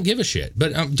whatever. I don't give a shit.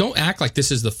 But don't act like this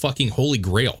is the fucking holy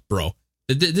grail, bro.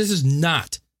 This is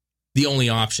not the only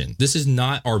option. This is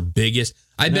not our biggest.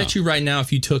 I bet you right now,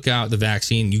 if you took out the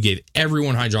vaccine, you gave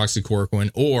everyone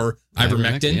hydroxychloroquine or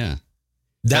ivermectin.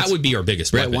 That would be our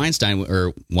biggest Brett weapon. Weinstein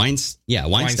or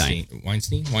Weinstein.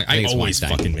 Weinstein? I always Weinstein,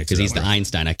 fucking mix it because he's up. the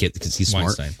Einstein. I get because he's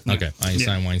smart. Weinstein. Okay,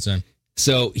 Einstein, Weinstein.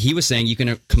 So he was saying you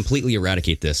can completely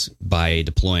eradicate this by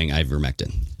deploying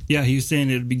ivermectin. Yeah, he was saying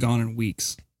it'd be gone in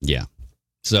weeks. Yeah.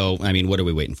 So I mean, what are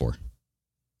we waiting for?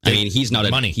 I mean, he's not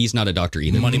a doctor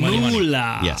either. Money.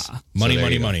 Yes.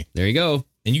 Money. There you go.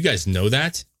 And you guys know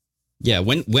that? Yeah.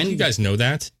 When you guys know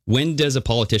that? When does a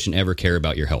politician ever care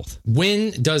about your health?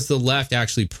 When does the left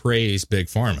actually praise Big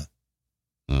Pharma?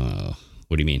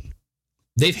 What do you mean?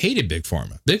 They've hated Big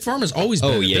Pharma. Big Pharma's always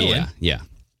been a villain. Yeah.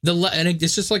 And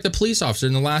it's just like the police officer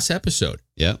in the last episode.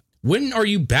 Yeah. When are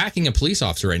you backing a police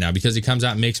officer right now because he comes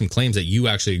out and makes some claims that you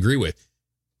actually agree with?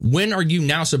 When are you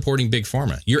now supporting Big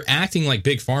Pharma? You're acting like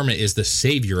Big Pharma is the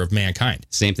savior of mankind.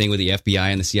 Same thing with the FBI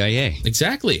and the CIA.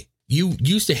 Exactly. You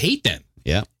used to hate them.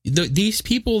 Yeah. These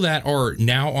people that are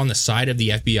now on the side of the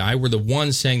FBI were the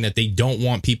ones saying that they don't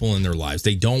want people in their lives.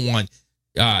 They don't want,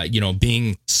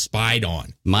 being spied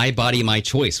on. My body, my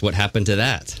choice. What happened to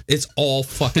that? It's all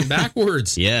fucking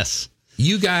backwards. Yes.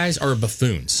 You guys are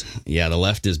buffoons. Yeah, the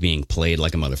left is being played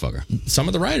like a motherfucker. Some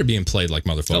of the right are being played like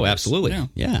motherfuckers. Oh, absolutely.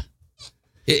 Yeah.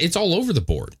 It's all over the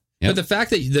board. Yep. But the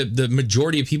fact that the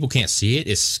majority of people can't see it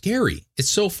is scary. It's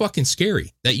so fucking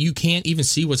scary that you can't even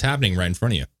see what's happening right in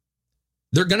front of you.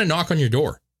 They're going to knock on your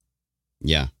door.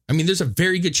 Yeah. I mean, there's a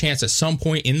very good chance at some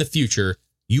point in the future,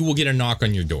 you will get a knock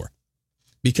on your door.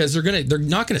 Because they're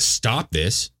not going to stop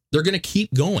this. They're going to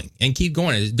keep going and keep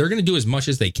going. They're going to do as much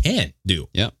as they can do.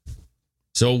 Yep.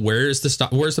 So where's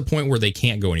the point where they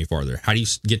can't go any farther? How do you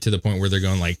get to the point where they're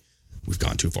going like, we've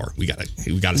gone too far. We gotta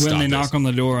stop. When they knock on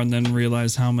the door and then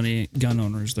realize how many gun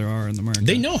owners there are in America.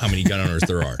 They know how many gun owners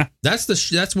there are. That's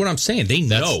what I'm saying. They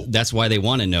know. That's why they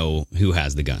want to know who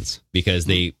has the guns, because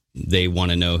they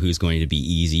want to know who's going to be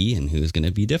easy and who's going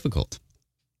to be difficult.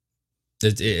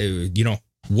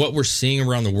 What we're seeing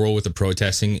around the world with the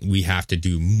protesting, we have to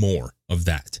do more of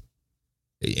that.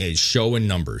 Show in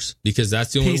numbers, because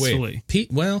that's the only way.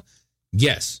 Well,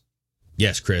 yes,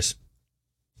 Chris.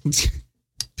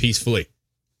 Peacefully.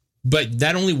 But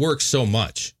that only works so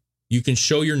much. You can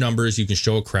show your numbers, you can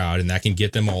show a crowd, and that can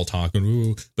get them all talking.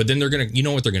 Ooh. But then they're going to, you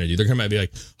know what they're going to do? They're going to be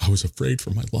like, I was afraid for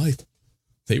my life.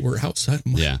 They were outside of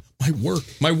my work.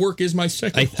 My work is my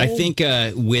second home. I think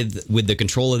with the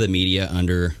control of the media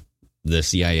under the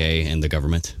CIA and the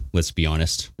government. Let's be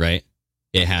honest, right?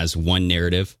 It has one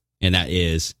narrative, and that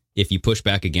is, if you push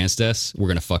back against us, we're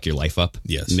going to fuck your life up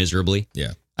miserably.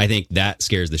 Yeah. I think that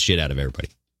scares the shit out of everybody.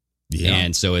 Yeah.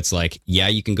 And so it's like, yeah,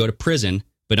 you can go to prison,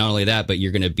 but not only that, but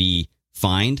you're going to be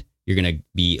fined. You're going to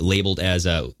be labeled as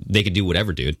they could do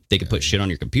whatever, dude. They could put shit on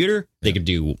your computer. They could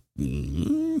do,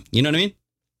 you know what I mean?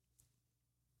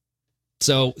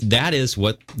 So that is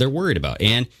what they're worried about.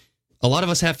 And a lot of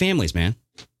us have families, man.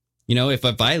 You know, if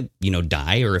I,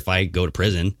 die or if I go to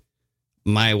prison,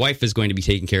 my wife is going to be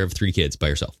taking care of 3 kids by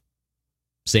herself.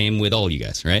 Same with all you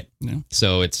guys, right? Yeah.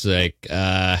 So it's like,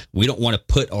 we don't want to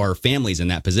put our families in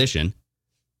that position.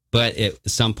 But at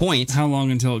some point... How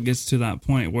long until it gets to that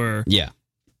point where... Yeah.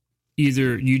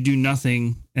 Either you do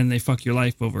nothing and they fuck your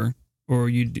life over, or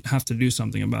you have to do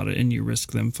something about it and you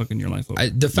risk them fucking your life over.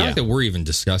 The fact that we're even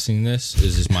discussing this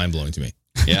is just mind-blowing to me.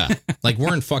 Yeah. Like,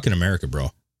 we're in fucking America, bro.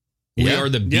 We are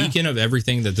the beacon of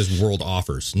everything that this world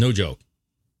offers. No joke.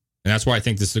 And that's why I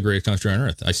think this is the greatest country on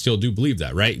earth. I still do believe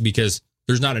that, right? Because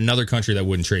there's not another country that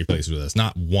wouldn't trade places with us.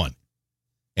 Not one.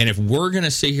 And if we're going to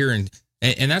sit here and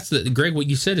that's Greg, what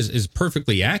you said is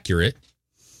perfectly accurate,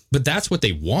 but that's what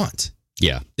they want.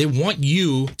 Yeah. They want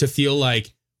you to feel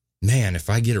like, man, if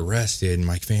I get arrested and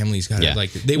my family's got to,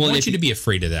 like, they want you to be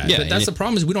afraid of that. Yeah, but that's the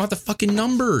problem is we don't have the fucking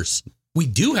numbers. We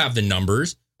do have the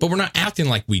numbers, but we're not acting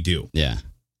like we do. Yeah.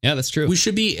 Yeah, that's true. We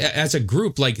should be, as a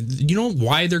group, like, you know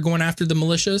why they're going after the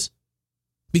militias?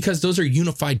 Because those are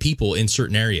unified people in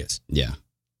certain areas. Yeah.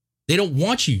 They don't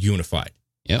want you unified.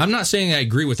 Yep. I'm not saying I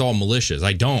agree with all militias.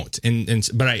 I don't.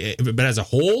 But as a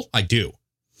whole, I do.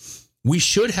 We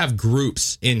should have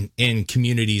groups in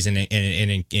communities and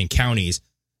in counties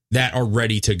that are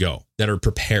ready to go, that are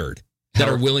prepared, that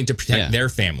are willing to protect their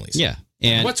families. Yeah.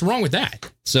 And what's wrong with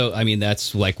that? So, I mean,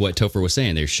 that's like what Topher was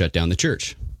saying. They shut down the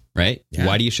church, right? Yeah.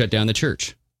 Why do you shut down the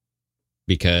church?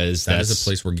 Because that is a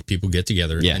place where people get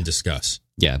together and discuss.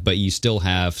 Yeah, but you still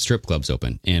have strip clubs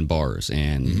open and bars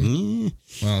and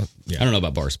well, yeah. I don't know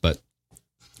about bars, but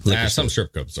some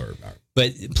strip clubs are about.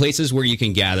 But places where you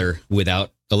can gather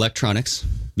without electronics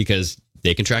because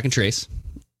they can track and trace.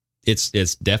 It's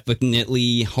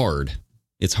definitely hard.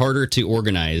 It's harder to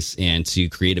organize and to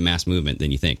create a mass movement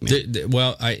than you think, man.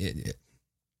 I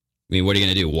mean, what are you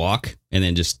going to do? Walk and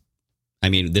then just? I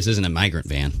mean, this isn't a migrant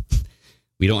van.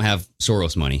 We don't have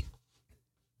Soros money,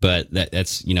 but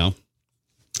that's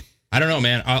I don't know,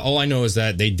 man. All I know is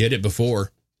that they did it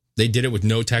before. They did it with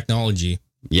no technology.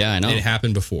 Yeah, I know. It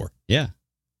happened before. Yeah.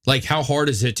 Like, how hard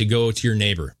is it to go to your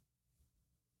neighbor?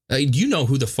 You know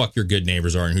who the fuck your good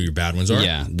neighbors are and who your bad ones are.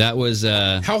 Yeah, that was...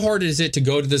 How hard is it to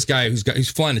go to this guy who's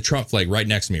flying a Trump flag right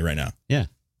next to me right now? Yeah.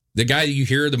 The guy that you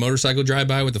hear the motorcycle drive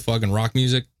by with the fucking rock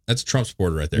music, that's a Trump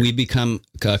supporter right there. We become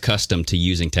accustomed to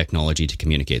using technology to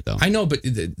communicate, though. I know, but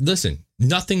listen,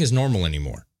 nothing is normal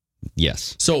anymore.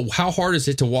 Yes. So how hard is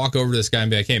it to walk over to this guy and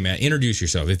be like, hey, man, introduce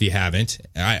yourself if you haven't.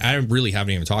 I really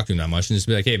haven't even talked to him that much. And just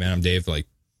be like, hey, man, I'm Dave. Like,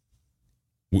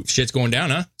 shit's going down,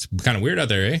 huh? It's kind of weird out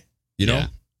there, eh? You know? Yeah.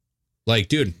 Like,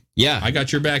 dude. Yeah. I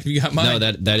got your back if you got mine.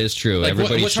 No, that is true. Like,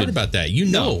 Everybody what's hard about that? You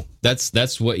know. No,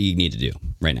 that's what you need to do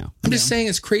right now. I'm just saying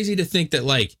it's crazy to think that,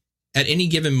 like, at any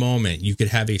given moment, you could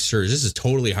have a surge. This is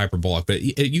totally hyperbolic, but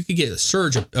you could get a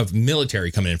surge of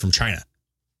military coming in from China.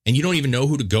 And you don't even know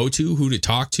who to go to, who to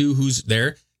talk to, who's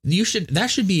there. That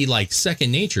should be like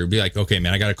second nature. Be like, okay,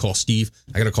 man, I got to call Steve.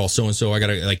 I got to call so-and-so. I got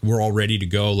to, like, we're all ready to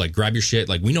go. Like, grab your shit.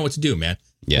 Like, we know what to do, man.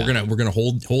 Yeah. We're going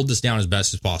to hold this down as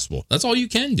best as possible. That's all you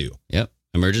can do. Yep.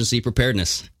 Emergency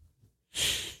preparedness.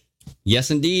 Yes,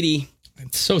 indeedy.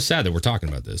 It's so sad that we're talking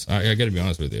about this. I got to be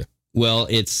honest with you. Well,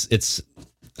 it's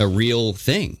a real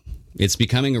thing. It's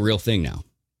becoming a real thing now,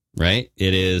 right?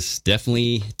 It is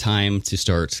definitely time to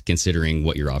start considering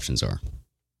what your options are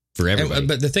for everybody.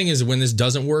 But the thing is, when this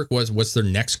doesn't work, what's their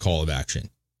next call of action?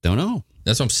 Don't know.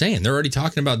 That's what I'm saying. They're already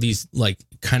talking about these, like,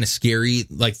 kind of scary,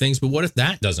 like, things. But what if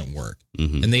that doesn't work?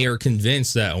 Mm-hmm. And they are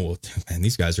convinced that, oh, man,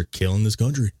 these guys are killing this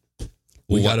country.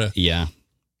 Yeah.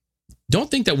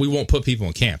 Don't think that we won't put people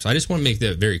in camps. I just want to make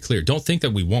that very clear. Don't think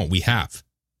that we won't. We have.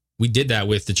 We did that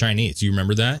with the Chinese. You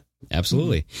remember that?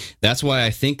 Absolutely. That's why I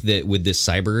think that with this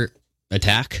cyber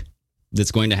attack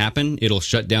that's going to happen, it'll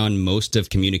shut down most of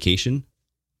communication.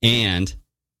 And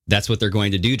that's what they're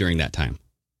going to do during that time,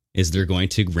 is they're going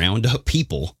to round up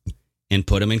people and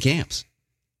put them in camps.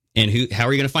 And how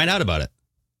are you going to find out about it?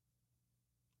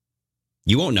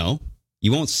 You won't know.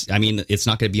 You won't. I mean, it's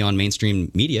not going to be on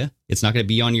mainstream media. It's not going to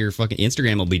be on your fucking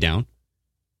Instagram will be down.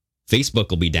 Facebook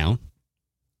will be down.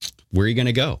 Where are you going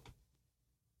to go?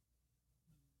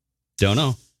 Don't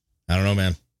know. I don't know,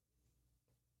 man.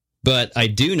 But I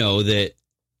do know that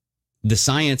the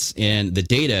science and the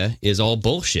data is all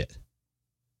bullshit.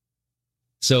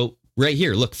 So right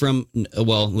here, look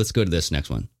let's go to this next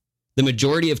one. The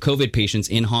majority of COVID patients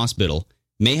in hospital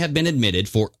may have been admitted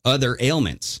for other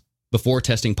ailments before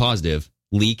testing positive,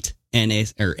 leaked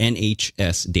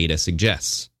NHS data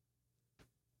suggests.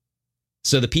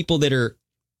 So the people that are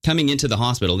coming into the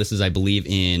hospital, this is, I believe,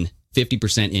 in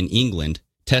 50% in England,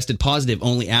 tested positive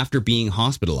only after being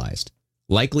hospitalized,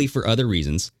 likely for other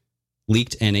reasons,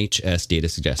 leaked NHS data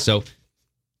suggests. So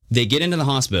they get into the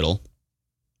hospital,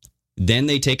 then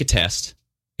they take a test,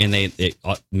 and it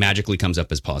magically comes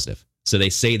up as positive. So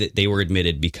they say that they were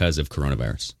admitted because of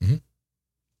coronavirus. Mm-hmm.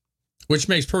 Which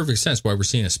makes perfect sense why we're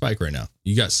seeing a spike right now.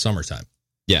 You got summertime.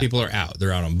 Yeah. People are out.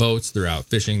 They're out on boats. They're out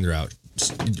fishing. They're out.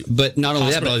 But not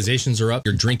only that, hospitalizations are up.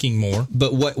 You're drinking more.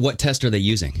 But what test are they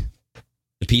using?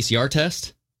 The PCR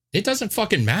test? It doesn't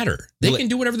fucking matter. They can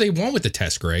do whatever they want with the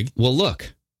test, Greg. Well,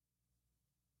 look.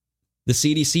 The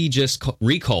CDC just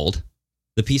recalled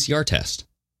the PCR test.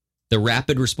 The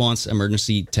rapid response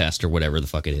emergency test, or whatever the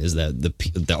fuck it is, the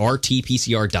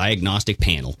RT-PCR diagnostic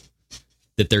panel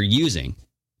that they're using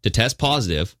to test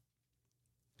positive.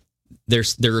 They're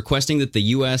requesting that the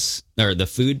U.S. or the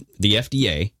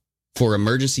FDA for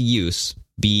emergency use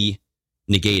be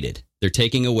negated. They're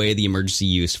taking away the emergency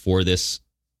use for this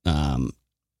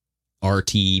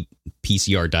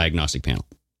RT-PCR diagnostic panel.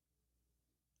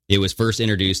 It was first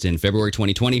introduced in February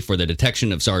 2020 for the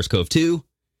detection of SARS-CoV-2.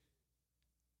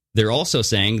 They're also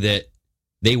saying that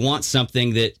they want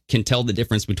something that can tell the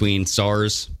difference between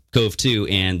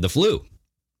SARS-CoV-2 and the flu,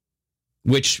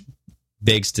 which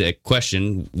begs the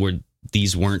question,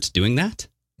 these weren't doing that?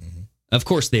 Mm-hmm. Of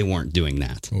course they weren't doing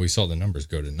that. Well, we saw the numbers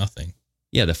go to nothing.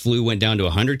 Yeah, the flu went down to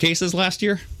 100 cases last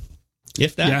year,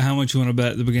 if that. Yeah, how much you want to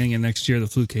bet at the beginning of next year the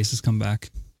flu cases come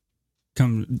back?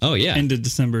 Into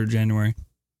December, January.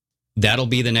 That'll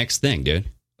be the next thing, dude.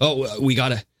 Oh, we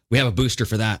have a booster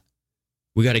for that.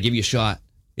 We got to give you a shot.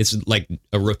 It's like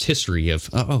a rotisserie of,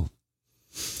 I'm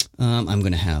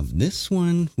going to have this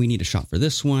one. We need a shot for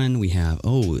this one. We have,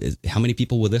 how many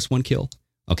people will this one kill?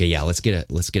 Okay, yeah, let's get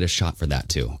a shot for that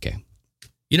too. Okay.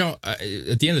 You know, at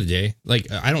the end of the day,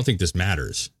 I don't think this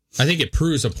matters. I think it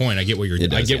proves a point. I get what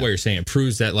what you're saying. It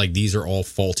proves that these are all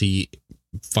faulty,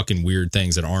 fucking weird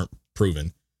things that aren't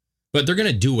proven. But they're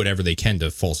going to do whatever they can to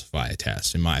falsify a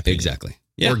test, in my opinion. Exactly.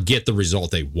 Yeah. Or get the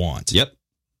result they want. Yep.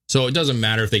 So it doesn't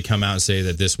matter if they come out and say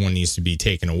that this one needs to be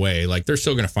taken away. They're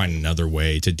still going to find another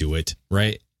way to do it,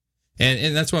 right?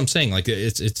 And that's what I'm saying.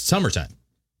 It's summertime.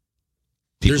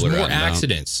 There's more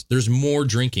accidents. There's more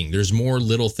drinking. There's more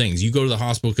little things. You go to the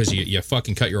hospital because you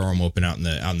fucking cut your arm open out in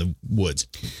the woods.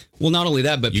 Well, not only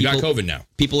that, but you got COVID now.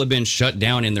 People have been shut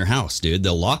down in their house, dude.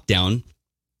 The lockdown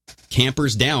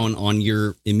campers down on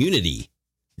your immunity.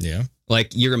 Yeah.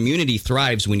 Your immunity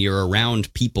thrives when you're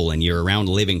around people and you're around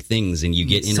living things and you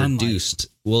get introduced.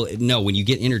 Sunlight. Well, no, when you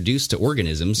get introduced to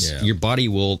organisms, your body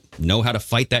will know how to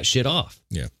fight that shit off.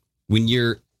 Yeah. When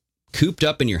you're cooped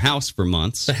up in your house for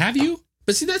months. But have you?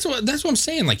 But see, that's what I'm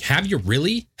saying. Have you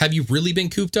really? Have you really been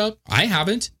cooped up? I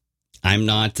haven't. I'm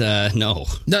not, no.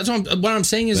 That's what I'm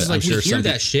saying is, we hear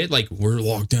that shit, we're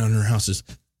locked down in our houses.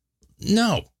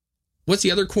 No. What's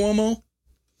the other Cuomo?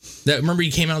 Remember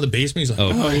he came out of the basement? He's like,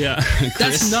 oh yeah.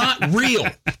 That's not real.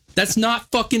 That's not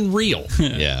fucking real.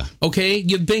 Yeah. Okay?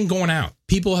 You've been going out.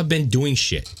 People have been doing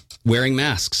shit. Wearing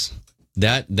masks.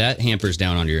 That hampers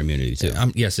down on your immunity too.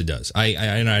 Yes, it does.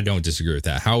 I don't disagree with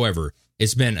that. However,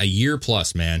 it's been a year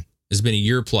plus, man. It's been a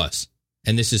year plus.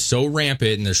 And this is so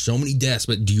rampant and there's so many deaths.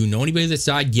 But do you know anybody that's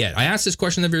died yet? I asked this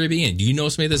question at the very beginning. Do you know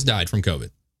somebody that's died from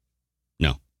COVID?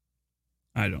 No.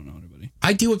 I don't know anybody.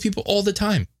 I deal with people all the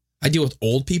time. I deal with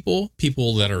old people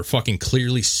that are fucking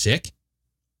clearly sick,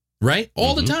 right?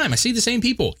 All the time. I see the same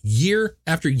people year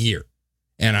after year.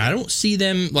 And I don't see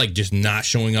them just not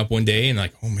showing up one day and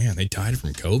oh man, they died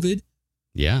from COVID.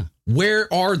 Yeah.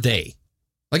 Where are they?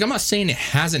 I'm not saying it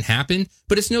hasn't happened,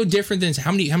 but it's no different than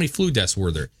how many flu deaths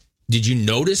were there? Did you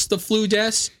notice the flu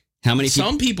deaths?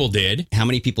 Some people did. How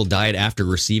many people died after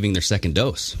receiving their second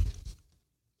dose?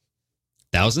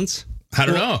 Thousands? I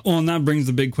don't know. Well, and that brings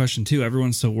the big question too.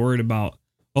 Everyone's so worried about,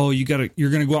 you're going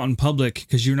to go out in public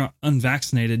because you're not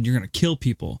unvaccinated. You're going to kill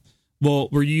people. Well,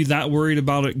 were you that worried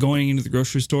about it going into the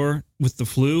grocery store with the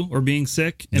flu or being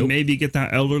sick and maybe get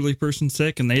that elderly person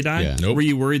sick and they die? Yeah. Nope. Were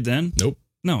you worried then? Nope.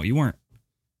 No, you weren't.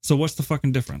 So what's the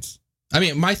fucking difference? I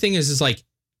mean, my thing is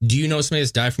do you know somebody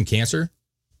that's died from cancer?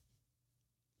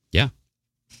 Yeah.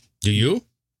 Do you?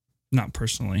 Not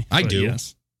personally. I do.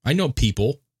 Yes. I know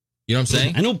people. You know what I'm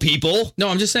saying? I know people. No,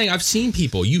 I'm just saying I've seen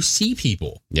people. You see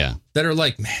people. Yeah. That are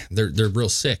man, they're real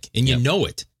sick. And you know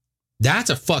it.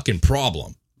 That's a fucking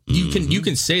problem. You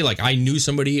can say like I knew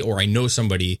somebody or I know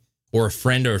somebody or a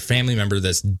friend or a family member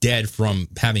that's dead from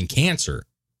having cancer.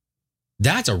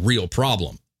 That's a real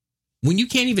problem. When you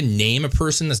can't even name a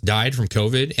person that's died from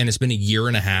COVID and it's been a year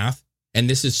and a half and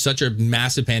this is such a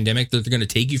massive pandemic that they're going to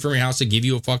take you from your house to give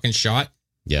you a fucking shot.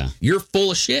 Yeah. You're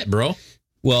full of shit, bro.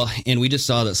 Well, and we just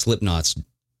saw that Slipknot's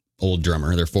old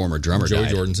drummer, their former drummer, Joey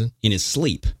died Jordison, in his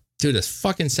sleep. Dude, that's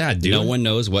fucking sad, dude. No one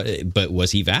knows but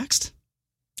was he vaxxed?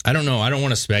 I don't know. I don't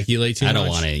want to speculate too much. I don't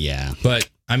want to, yeah. But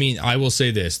I mean, I will say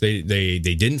this: they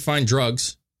didn't find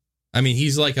drugs. I mean,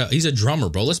 he's a drummer,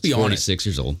 bro. Let's be honest. 46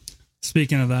 years old.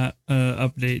 Speaking of that,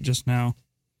 update just now.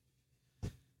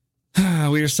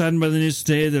 We are saddened by the news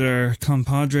today that our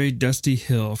compadre Dusty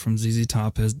Hill from ZZ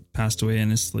Top has passed away in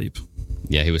his sleep.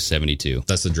 Yeah, he was 72.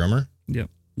 That's the drummer? Yep.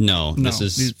 No, this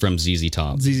is from ZZ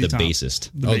Top, ZZ the Top.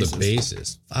 bassist. The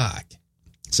bassist. Fuck.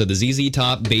 So the ZZ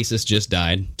Top bassist just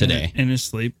died today. In his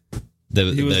sleep.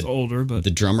 He was older, but...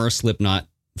 The drummer of Slipknot,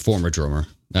 former drummer,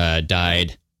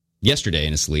 died yesterday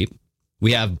in his sleep.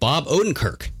 We have Bob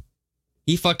Odenkirk.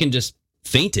 He fucking just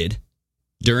fainted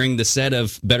during the set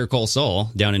of Better Call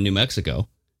Saul down in New Mexico.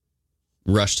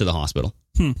 Rushed to the hospital.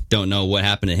 Don't know what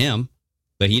happened to him,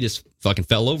 but he just fucking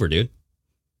fell over, dude.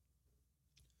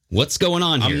 What's going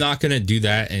on here? I'm not going to do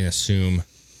that and assume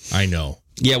I know.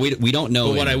 Yeah, we don't know.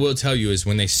 But what I will tell you is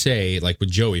when they say, like with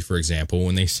Joey, for example,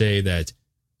 when they say that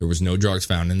there was no drugs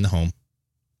found in the home,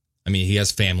 I mean, he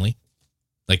has family.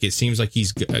 Like, it seems like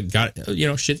he's got,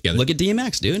 shit together. Look at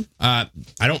DMX, dude. I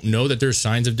don't know that there's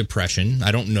signs of depression.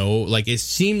 I don't know. Like, it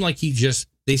seemed like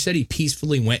they said he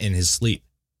peacefully went in his sleep.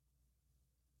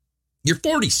 You're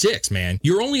 46, man.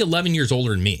 You're only 11 years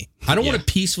older than me. I don't want to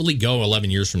peacefully go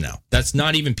 11 years from now. That's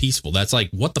not even peaceful. That's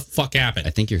like, what the fuck happened? I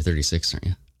think you're 36, aren't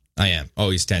you? I am. Oh,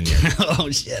 he's 10 years. Oh,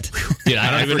 shit. Dude,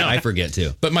 I don't even know. I forget,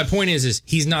 too. But my point is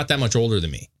he's not that much older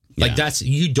than me. Like,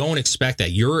 you don't expect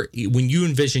that. When you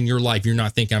envision your life, you're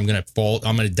not thinking I'm going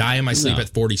to die in my sleep at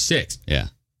 46. Yeah.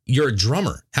 You're a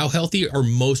drummer. How healthy are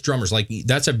most drummers? Like,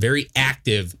 that's a very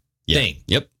active thing.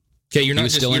 Yep. Okay, you're not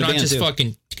just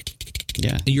fucking.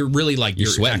 Yeah. You're really like, you're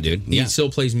sweating, dude. He still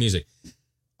plays music.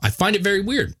 I find it very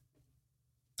weird.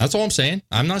 That's all I'm saying.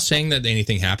 I'm not saying that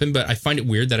anything happened, but I find it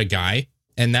weird that a guy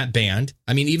and that band,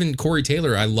 I mean, even Corey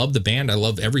Taylor, I love the band. I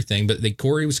love everything. But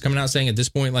Corey was coming out saying at this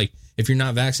point, like, if you're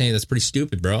not vaccinated, that's pretty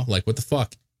stupid, bro. Like, what the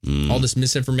fuck? All this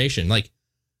misinformation. Like,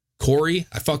 Corey,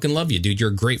 I fucking love you, dude.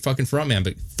 You're a great fucking frontman,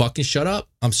 but fucking shut up.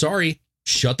 I'm sorry.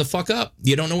 Shut the fuck up.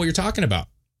 You don't know what you're talking about.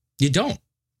 You don't.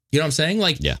 You know what I'm saying?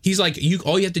 Like, he's like,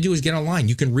 all you have to do is get online.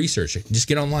 You can research it. Just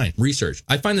get online, research.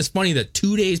 I find this funny that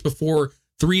 3 days before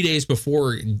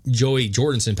Joey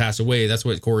Jordison passed away, that's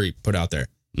what Corey put out there.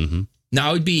 Mm-hmm. Now,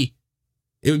 it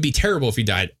would be terrible if he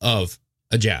died of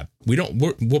a jab.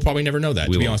 We'll probably never know that,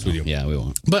 to be honest with you. Yeah, we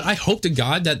won't. But I hope to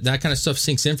God that kind of stuff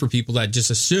sinks in for people that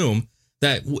just assume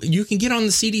that you can get on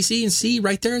the CDC and see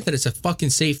right there that it's a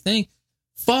fucking safe thing.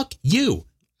 Fuck you.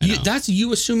 That's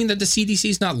you assuming that the CDC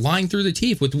is not lying through the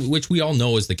teeth, which we all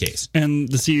know is the case. And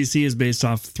the CDC is based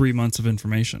off 3 months of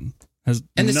information. The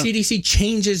CDC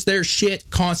changes their shit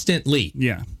constantly.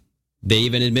 Yeah. They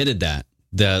even admitted that.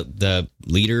 The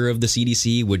leader of the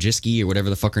CDC, Wojcicki, or whatever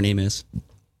the fuck her name is,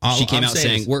 she came out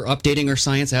saying, we're updating our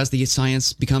science as the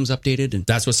science becomes updated. And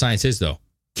that's what science is, though.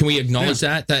 Can we acknowledge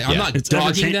that? I'm not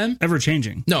dogging them. Ever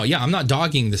changing. No, I'm not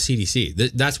dogging the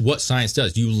CDC. That's what science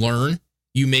does. You learn,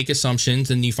 you make assumptions,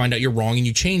 and you find out you're wrong and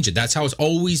you change it. That's how it's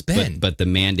always been. But the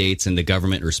mandates and the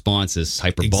government response is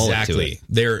hyperbolic to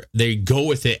it. They go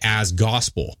with it as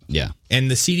gospel. Yeah.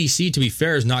 And the CDC, to be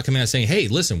fair, is not coming out saying, hey,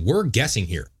 listen, we're guessing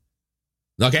here.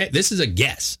 Okay, this is a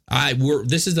guess.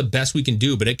 This is the best we can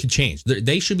do, but it could change.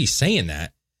 They should be saying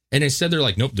that. And instead they're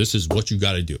like, nope, this is what you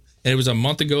got to do. And it was a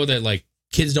month ago that, like,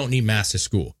 kids don't need masks at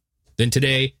school. Then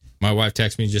today, my wife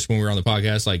texted me just when we were on the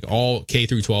podcast, like, all K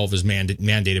through 12 is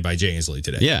mandated by Jay Inslee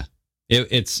today. Yeah,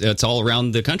 it's all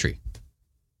around the country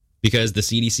because the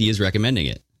CDC is recommending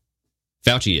it.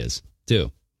 Fauci is,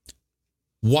 too.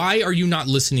 Why are you not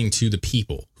listening to the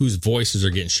people whose voices are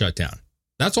getting shut down?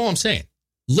 That's all I'm saying.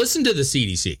 Listen to the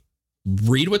CDC.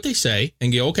 Read what they say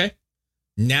and go, okay,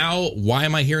 now why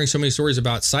am I hearing so many stories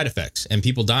about side effects and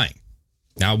people dying?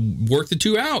 Now work the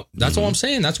two out. That's all I'm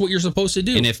saying. That's what you're supposed to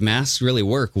do. And if masks really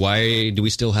work, why do we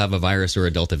still have a virus or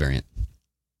a Delta variant?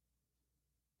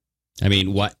 I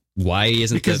mean, why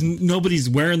isn't because nobody's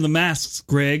wearing the masks,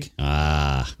 Greg.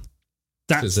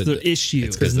 That's the issue.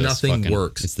 It's because nothing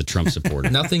works. It's the Trump supporter.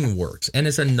 Nothing works. And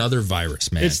it's another virus,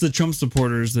 man. It's the Trump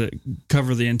supporters that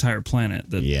cover the entire planet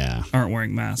that aren't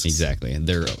wearing masks. Exactly. And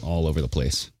they're all over the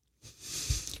place.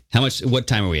 What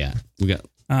time are we at? We got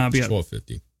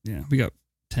 12:50. Yeah, we got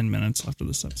 10 minutes left of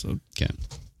this episode. Okay.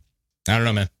 I don't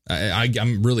know, man.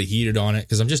 I'm really heated on it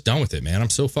because I'm just done with it, man. I'm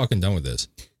so fucking done with this.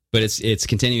 But it's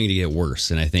continuing to get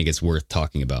worse, and I think it's worth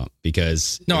talking about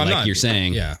because, you're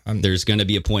saying, there's going to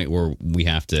be a point where we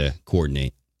have to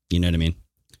coordinate. You know what I mean?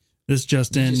 This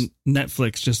just in,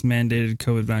 Netflix just mandated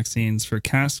COVID vaccines for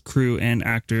cast, crew, and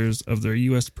actors of their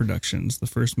U.S. productions, the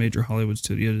first major Hollywood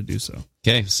studio to do so.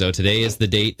 Okay, so today is the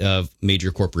date of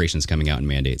major corporations coming out in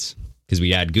mandates. Because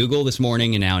we had Google this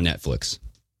morning and now Netflix.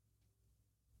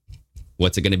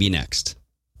 What's it going to be next?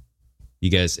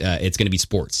 You guys, it's going to be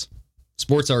sports.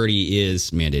 Sports already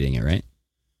is mandating it, right?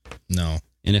 No.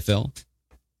 NFL?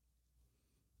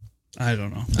 I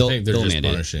don't know. I think they're just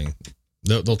punishing.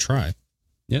 They'll try.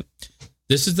 Yep.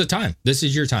 This is the time. This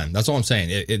is your time. That's all I'm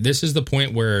saying. This is the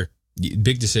point where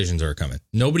big decisions are coming.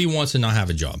 Nobody wants to not have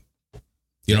a job.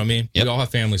 You know what I mean? Yep. We all have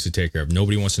families to take care of.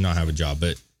 Nobody wants to not have a job.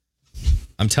 But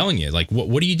I'm telling you, like,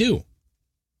 what do you do?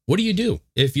 What do you do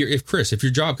if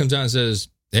your job comes out and says,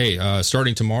 hey,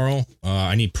 starting tomorrow,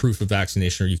 I need proof of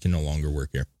vaccination or you can no longer work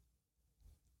here?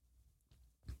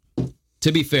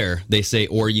 To be fair, they say,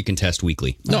 or you can test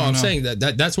weekly. No, I'm saying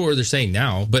that's what they're saying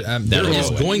now, but there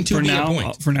is going to be a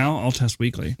point. For now, I'll test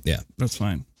weekly. Yeah. That's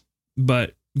fine.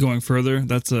 But going further,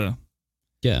 that's a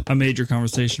major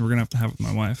conversation we're going to have with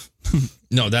my wife.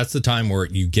 No, that's the time where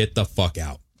you get the fuck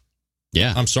out.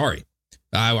 Yeah. I'm sorry.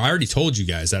 I already told you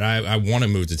guys that I want to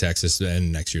move to Texas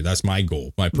next year. That's my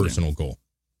goal, my personal goal.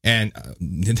 And,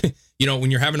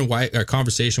 when you're having a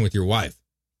conversation with your wife,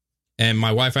 and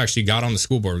my wife actually got on the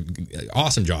school board.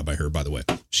 Awesome job by her, by the way.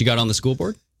 She got on the school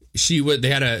board? They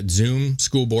had a Zoom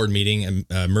school board meeting,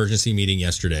 emergency meeting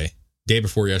day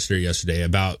before yesterday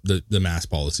about the mask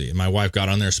policy. And my wife got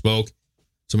on there, spoke.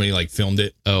 Somebody filmed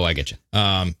it. Oh, I get you.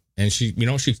 And she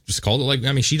just called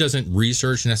it she doesn't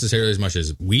research necessarily as much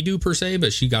as we do per se,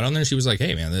 but she got on there and she was like,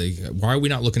 hey man, why are we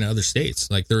not looking at other states?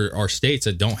 Like there are states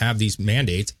that don't have these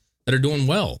mandates that are doing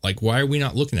well. Like, why are we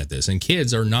not looking at this? And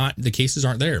the cases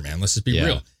aren't there, man. Let's just be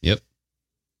real. Yep.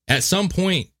 At some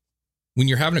point, when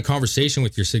you're having a conversation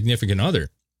with your significant other,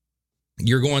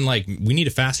 you're going we need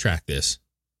to fast track this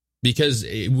because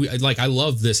I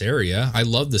love this area. I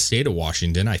love the state of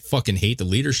Washington. I fucking hate the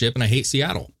leadership and I hate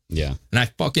Seattle. Yeah. And I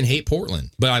fucking hate Portland,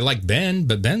 but I like Ben,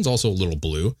 but Ben's also a little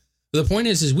blue. But the point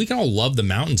is we can all love the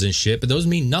mountains and shit, but those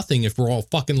mean nothing if we're all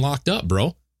fucking locked up,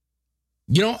 bro.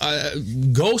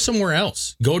 Go somewhere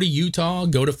else. Go to Utah,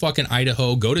 go to fucking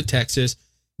Idaho, go to Texas.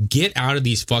 Get out of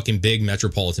these fucking big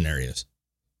metropolitan areas.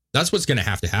 That's what's going to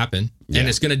have to happen. Yeah. And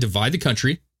it's going to divide the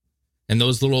country. And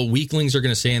those little weaklings are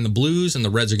going to stay in the blues and the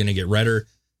reds are going to get redder.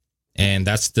 And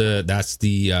that's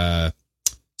the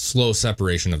slow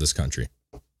separation of this country.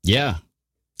 Yeah.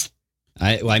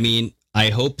 I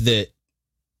hope that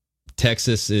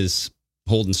Texas is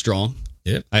holding strong.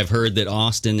 Yep. I've heard that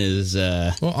Austin is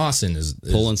Austin is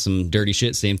pulling some dirty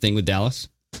shit. Same thing with Dallas.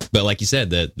 But like you said,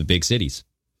 the big cities.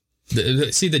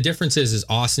 The difference is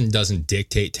Austin doesn't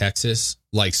dictate Texas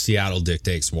like Seattle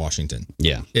dictates Washington.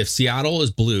 Yeah. If Seattle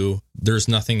is blue, there's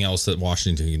nothing else that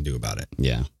Washington can do about it.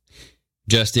 Yeah.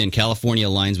 Justin, California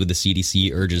aligns with the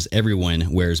CDC, urges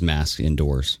everyone wears masks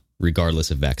indoors,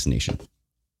 regardless of vaccination.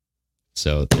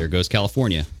 So there goes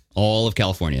California. All of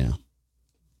California now.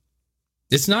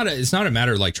 It's not a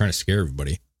matter of trying to scare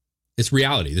everybody. It's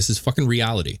reality. This is fucking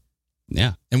reality.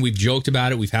 Yeah. And we've joked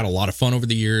about it. We've had a lot of fun over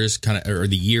the years, the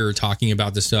year talking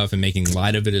about this stuff and making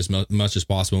light of it as much as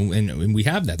possible. And we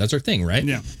have that. That's our thing, right?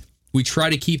 Yeah. We try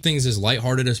to keep things as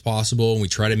lighthearted as possible. And we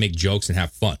try to make jokes and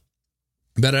have fun.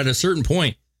 But at a certain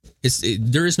point,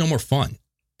 there is no more fun.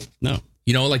 No.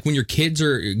 When your kids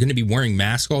are going to be wearing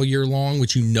masks all year long,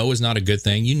 which is not a good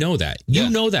thing. You know that. You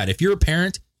know that. If you're a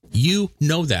parent, you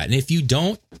know that. And if you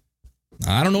don't,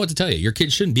 I don't know what to tell you. Your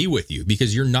kids shouldn't be with you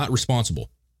because you're not responsible.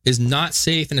 It's not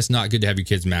safe and it's not good to have your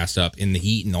kids masked up in the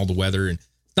heat and all the weather. And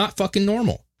it's not fucking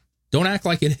normal. Don't act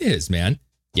like it is, man.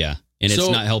 Yeah. And it's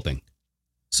not helping.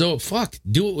 So fuck,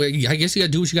 I guess you got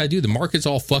to do what you got to do. The market's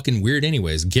all fucking weird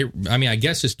anyways. I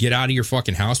guess just get out of your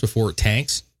fucking house before it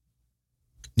tanks.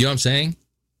 You know what I'm saying?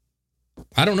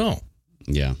 I don't know.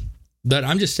 Yeah. But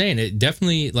I'm just saying it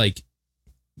definitely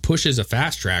pushes a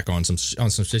fast track on some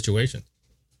situations.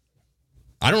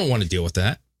 I don't want to deal with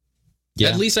that. Yeah.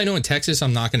 At least I know in Texas,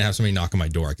 I'm not going to have somebody knock on my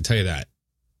door. I can tell you that.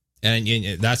 And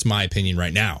that's my opinion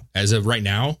right now. As of right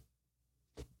now,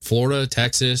 Florida,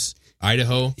 Texas,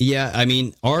 Idaho. Yeah.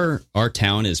 Our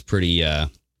town is pretty,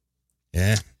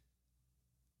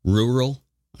 rural,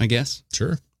 I guess.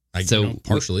 Sure.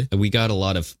 Partially. We got a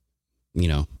lot of,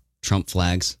 Trump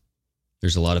flags.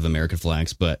 There's a lot of American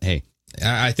flags, but hey.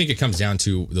 I think it comes down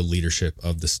to the leadership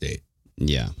of the state.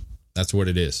 Yeah. That's what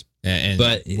it is. And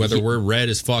but whether we're red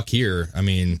as fuck here, I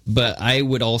mean. But I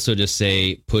would also just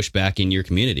say push back in your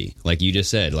community. Like you just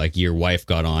said, like your wife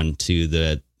got on to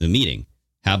the meeting.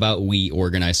 How about we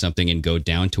organize something and go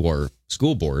down to our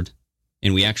school board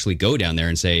and we actually go down there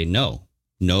and say, no,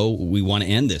 we want to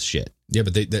end this shit. Yeah,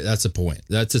 but that's the point.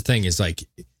 That's the thing is like,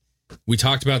 we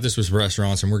talked about this with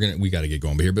restaurants and we got to get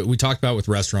going here, but we talked about with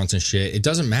restaurants and shit. It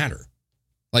doesn't matter.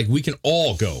 Like we can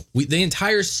all go. The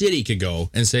entire city could go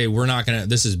and say, we're not going to,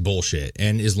 this is bullshit.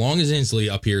 And as long as Inslee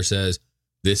up here says,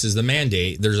 this is the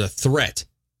mandate, there's a threat.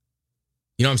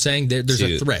 You know what I'm saying? There's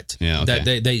a threat. Yeah, okay.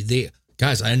 That they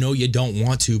guys, I know you don't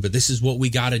want to, but this is what we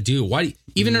got to do. Why?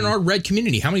 Even in our red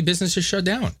community, how many businesses shut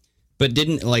down? But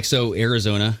so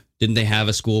Arizona, didn't they have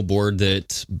a school board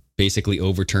that basically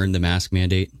overturned the mask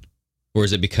mandate? Or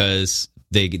is it because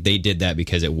they did that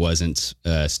because it wasn't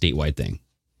a statewide thing?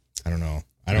 I don't know.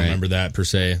 I don't remember that per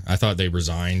se. I thought they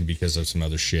resigned because of some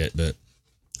other shit, but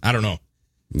I don't know.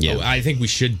 Yeah. I think we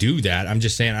should do that. I'm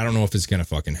just saying, I don't know if it's going to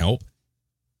fucking help.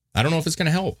 I don't know if it's going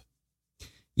to help.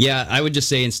 Yeah, I would just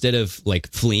say instead of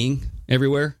like fleeing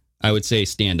everywhere, I would say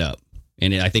stand up.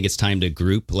 And I think it's time to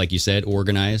group, like you said,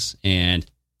 organize and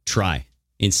try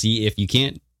and see if you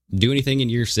can't do anything in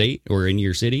your state or in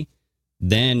your city,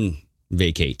 then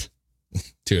vacate.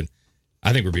 Dude,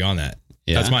 I think we're beyond that.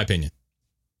 Yeah. That's my opinion.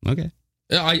 Okay.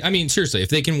 I mean, seriously, if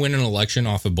they can win an election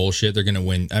off of bullshit, they're going to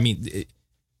win. I mean,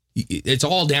 it's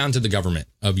all down to the government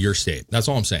of your state. That's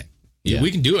all I'm saying. Yeah.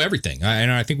 We can do everything.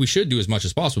 And I think we should do as much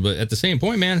as possible. But at the same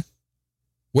point, man,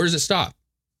 where does it stop?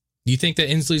 Do you think that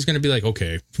Inslee's going to be like,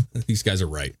 okay, these guys are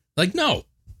right? Like, no,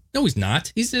 he's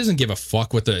not. He doesn't give a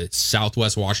fuck what the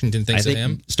Southwest Washington thinks of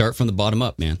him. Start from the bottom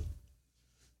up, man.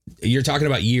 You're talking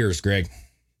about years, Greg.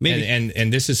 Maybe.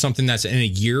 And this is something that's in a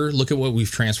year. Look at what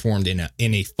we've transformed in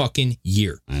a fucking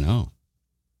year. I know.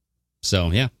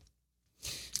 So, yeah.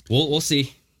 We'll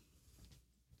see.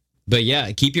 But,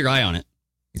 yeah, keep your eye on it.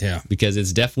 Yeah. Because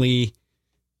it's definitely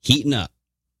heating up.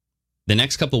 The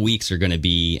next couple of weeks are going to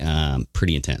be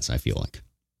pretty intense, I feel like.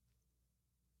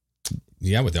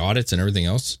 Yeah, with the audits and everything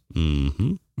else.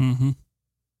 Mm-hmm. Mm-hmm.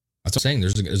 That's what I'm saying.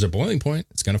 There's a boiling point.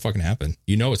 It's going to fucking happen.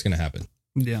 You know it's going to happen.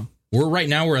 Yeah.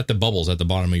 We're at the bubbles at the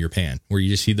bottom of your pan where you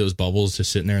just see those bubbles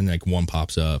just sitting there and like one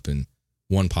pops up and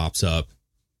one pops up.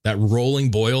 That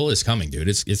rolling boil is coming, dude.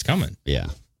 It's coming. Yeah.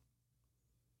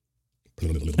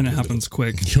 And it happens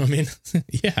quick. You know what I mean?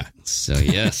 Yeah. So,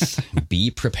 yes, be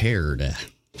prepared.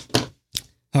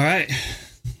 All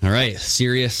right.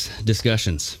 Serious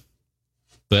discussions.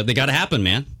 But they got to happen,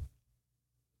 man.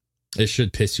 It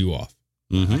should piss you off.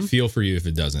 Mm-hmm. I feel for you if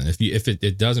it doesn't. If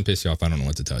it doesn't piss you off, I don't know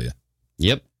what to tell you.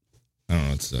 Yep. I don't know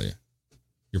what to tell you.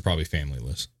 You're probably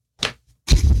familyless.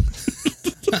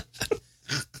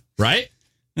 Right?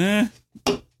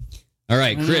 All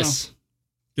right, Chris.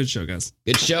 Good show, guys.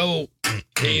 Good show,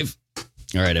 Dave.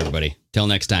 All right, everybody. Till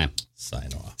next time.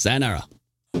 Sayonara. Sayonara.